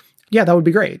great? Yeah, that would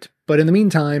be great. But in the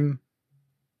meantime,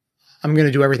 I'm going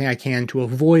to do everything I can to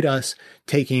avoid us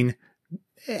taking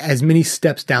as many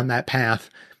steps down that path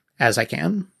as I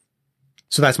can.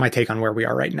 So that's my take on where we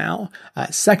are right now.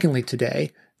 Secondly,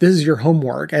 today, this is your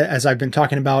homework. As I've been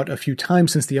talking about a few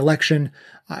times since the election,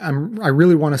 I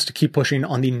really want us to keep pushing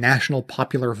on the national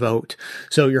popular vote.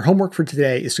 So your homework for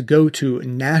today is to go to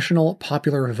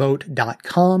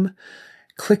nationalpopularvote.com,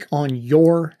 click on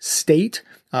your state.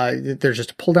 There's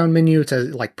just a pull-down menu. It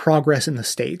says like progress in the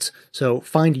states. So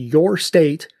find your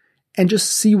state and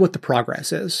just see what the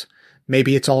progress is.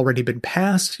 Maybe it's already been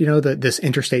passed, this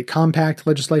interstate compact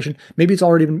legislation. Maybe it's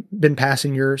already been passed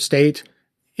in your state,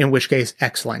 in which case,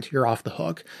 excellent, you're off the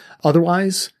hook.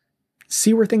 Otherwise,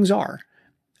 see where things are.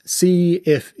 See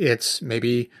if it's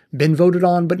maybe been voted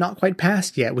on but not quite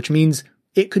passed yet, which means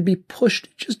it could be pushed.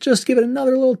 Just give it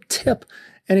another little tip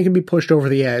and it can be pushed over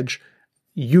the edge.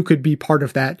 You could be part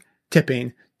of that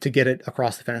tipping to get it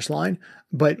across the finish line.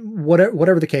 But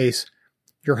whatever the case,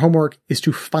 your homework is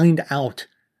to find out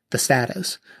the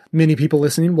status. Many people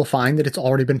listening will find that it's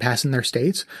already been passed in their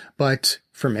states, but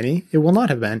for many, it will not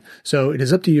have been. So it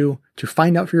is up to you to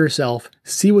find out for yourself,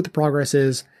 see what the progress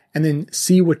is, and then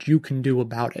see what you can do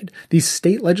about it. These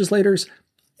state legislators,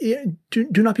 do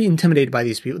not be intimidated by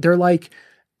these people. They're like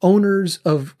owners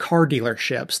of car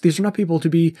dealerships. These are not people to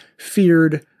be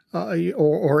feared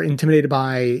or intimidated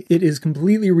by. It is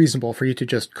completely reasonable for you to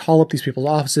just call up these people's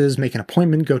offices, make an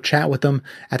appointment, go chat with them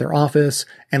at their office,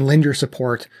 and lend your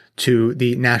support to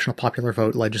the national popular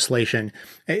vote legislation.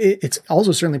 It's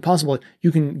also certainly possible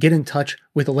you can get in touch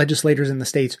with the legislators in the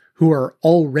states who are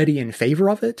already in favor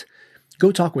of it.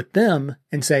 Go talk with them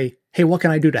and say, hey, what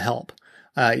can I do to help?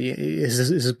 Is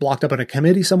this blocked up in a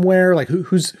committee somewhere? Like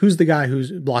who's the guy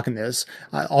who's blocking this?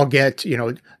 I'll get,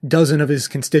 a dozen of his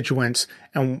constituents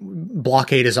and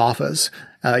blockade his office.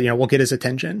 We'll get his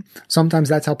attention. Sometimes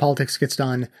that's how politics gets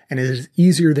done, and it is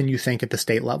easier than you think at the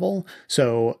state level.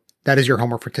 So that is your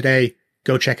homework for today.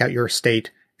 Go check out your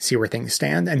state, see where things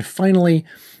stand. And finally,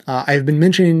 I've been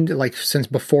mentioning, since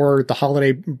before the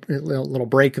holiday little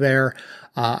break there,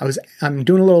 I'm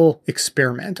doing a little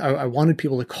experiment. I wanted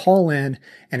people to call in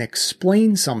and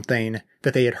explain something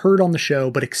that they had heard on the show,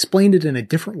 but explained it in a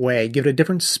different way, give it a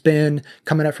different spin,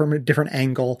 coming at it from a different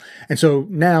angle. And so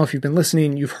now, if you've been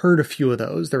listening, you've heard a few of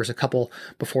those. There was a couple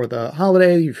before the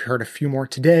holiday. You've heard a few more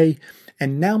today.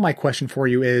 And now my question for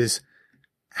you is,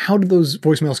 how did those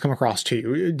voicemails come across to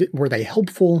you? Were they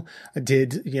helpful?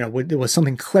 Was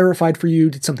something clarified for you?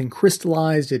 Did something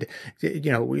crystallize? Did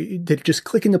it just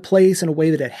click into place in a way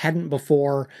that it hadn't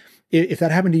before? If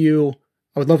that happened to you,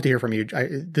 I would love to hear from you.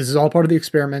 This is all part of the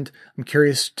experiment. I'm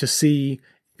curious to see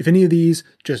if any of these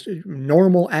just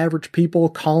normal, average people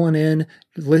calling in,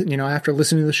 after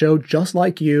listening to the show, just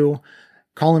like you,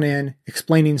 calling in,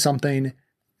 explaining something,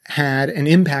 had an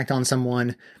impact on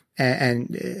someone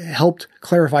and helped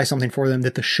clarify something for them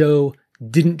that the show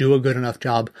didn't do a good enough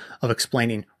job of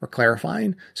explaining or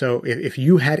clarifying. So if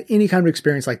you had any kind of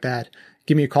experience like that,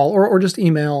 give me a call or just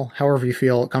email, however you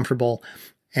feel comfortable,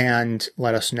 and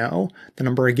let us know. The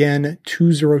number again,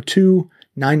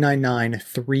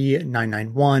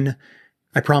 202-999-3991.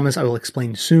 I promise I will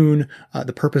explain soon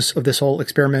the purpose of this whole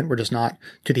experiment. We're just not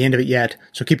to the end of it yet.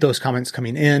 So keep those comments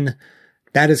coming in.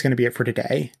 That is going to be it for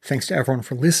today. Thanks to everyone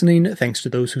for listening. Thanks to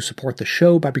those who support the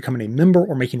show by becoming a member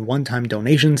or making one-time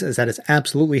donations, as that is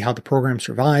absolutely how the program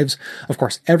survives. Of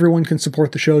course, everyone can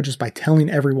support the show just by telling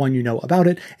everyone you know about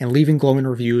it and leaving glowing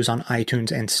reviews on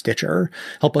iTunes and Stitcher.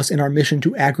 Help us in our mission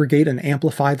to aggregate and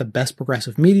amplify the best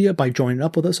progressive media by joining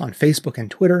up with us on Facebook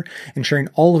and Twitter and sharing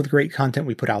all of the great content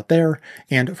we put out there.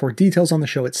 And for details on the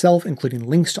show itself, including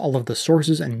links to all of the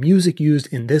sources and music used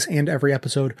in this and every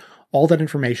episode, all that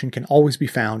information can always be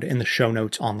found in the show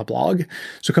notes on the blog.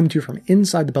 So coming to you from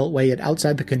inside the Beltway and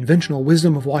outside the conventional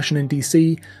wisdom of Washington,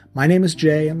 D.C., my name is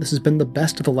Jay, and this has been the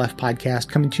Best of the Left podcast,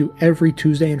 coming to you every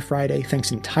Tuesday and Friday,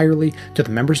 thanks entirely to the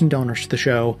members and donors to the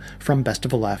show from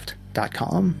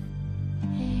bestoftheleft.com.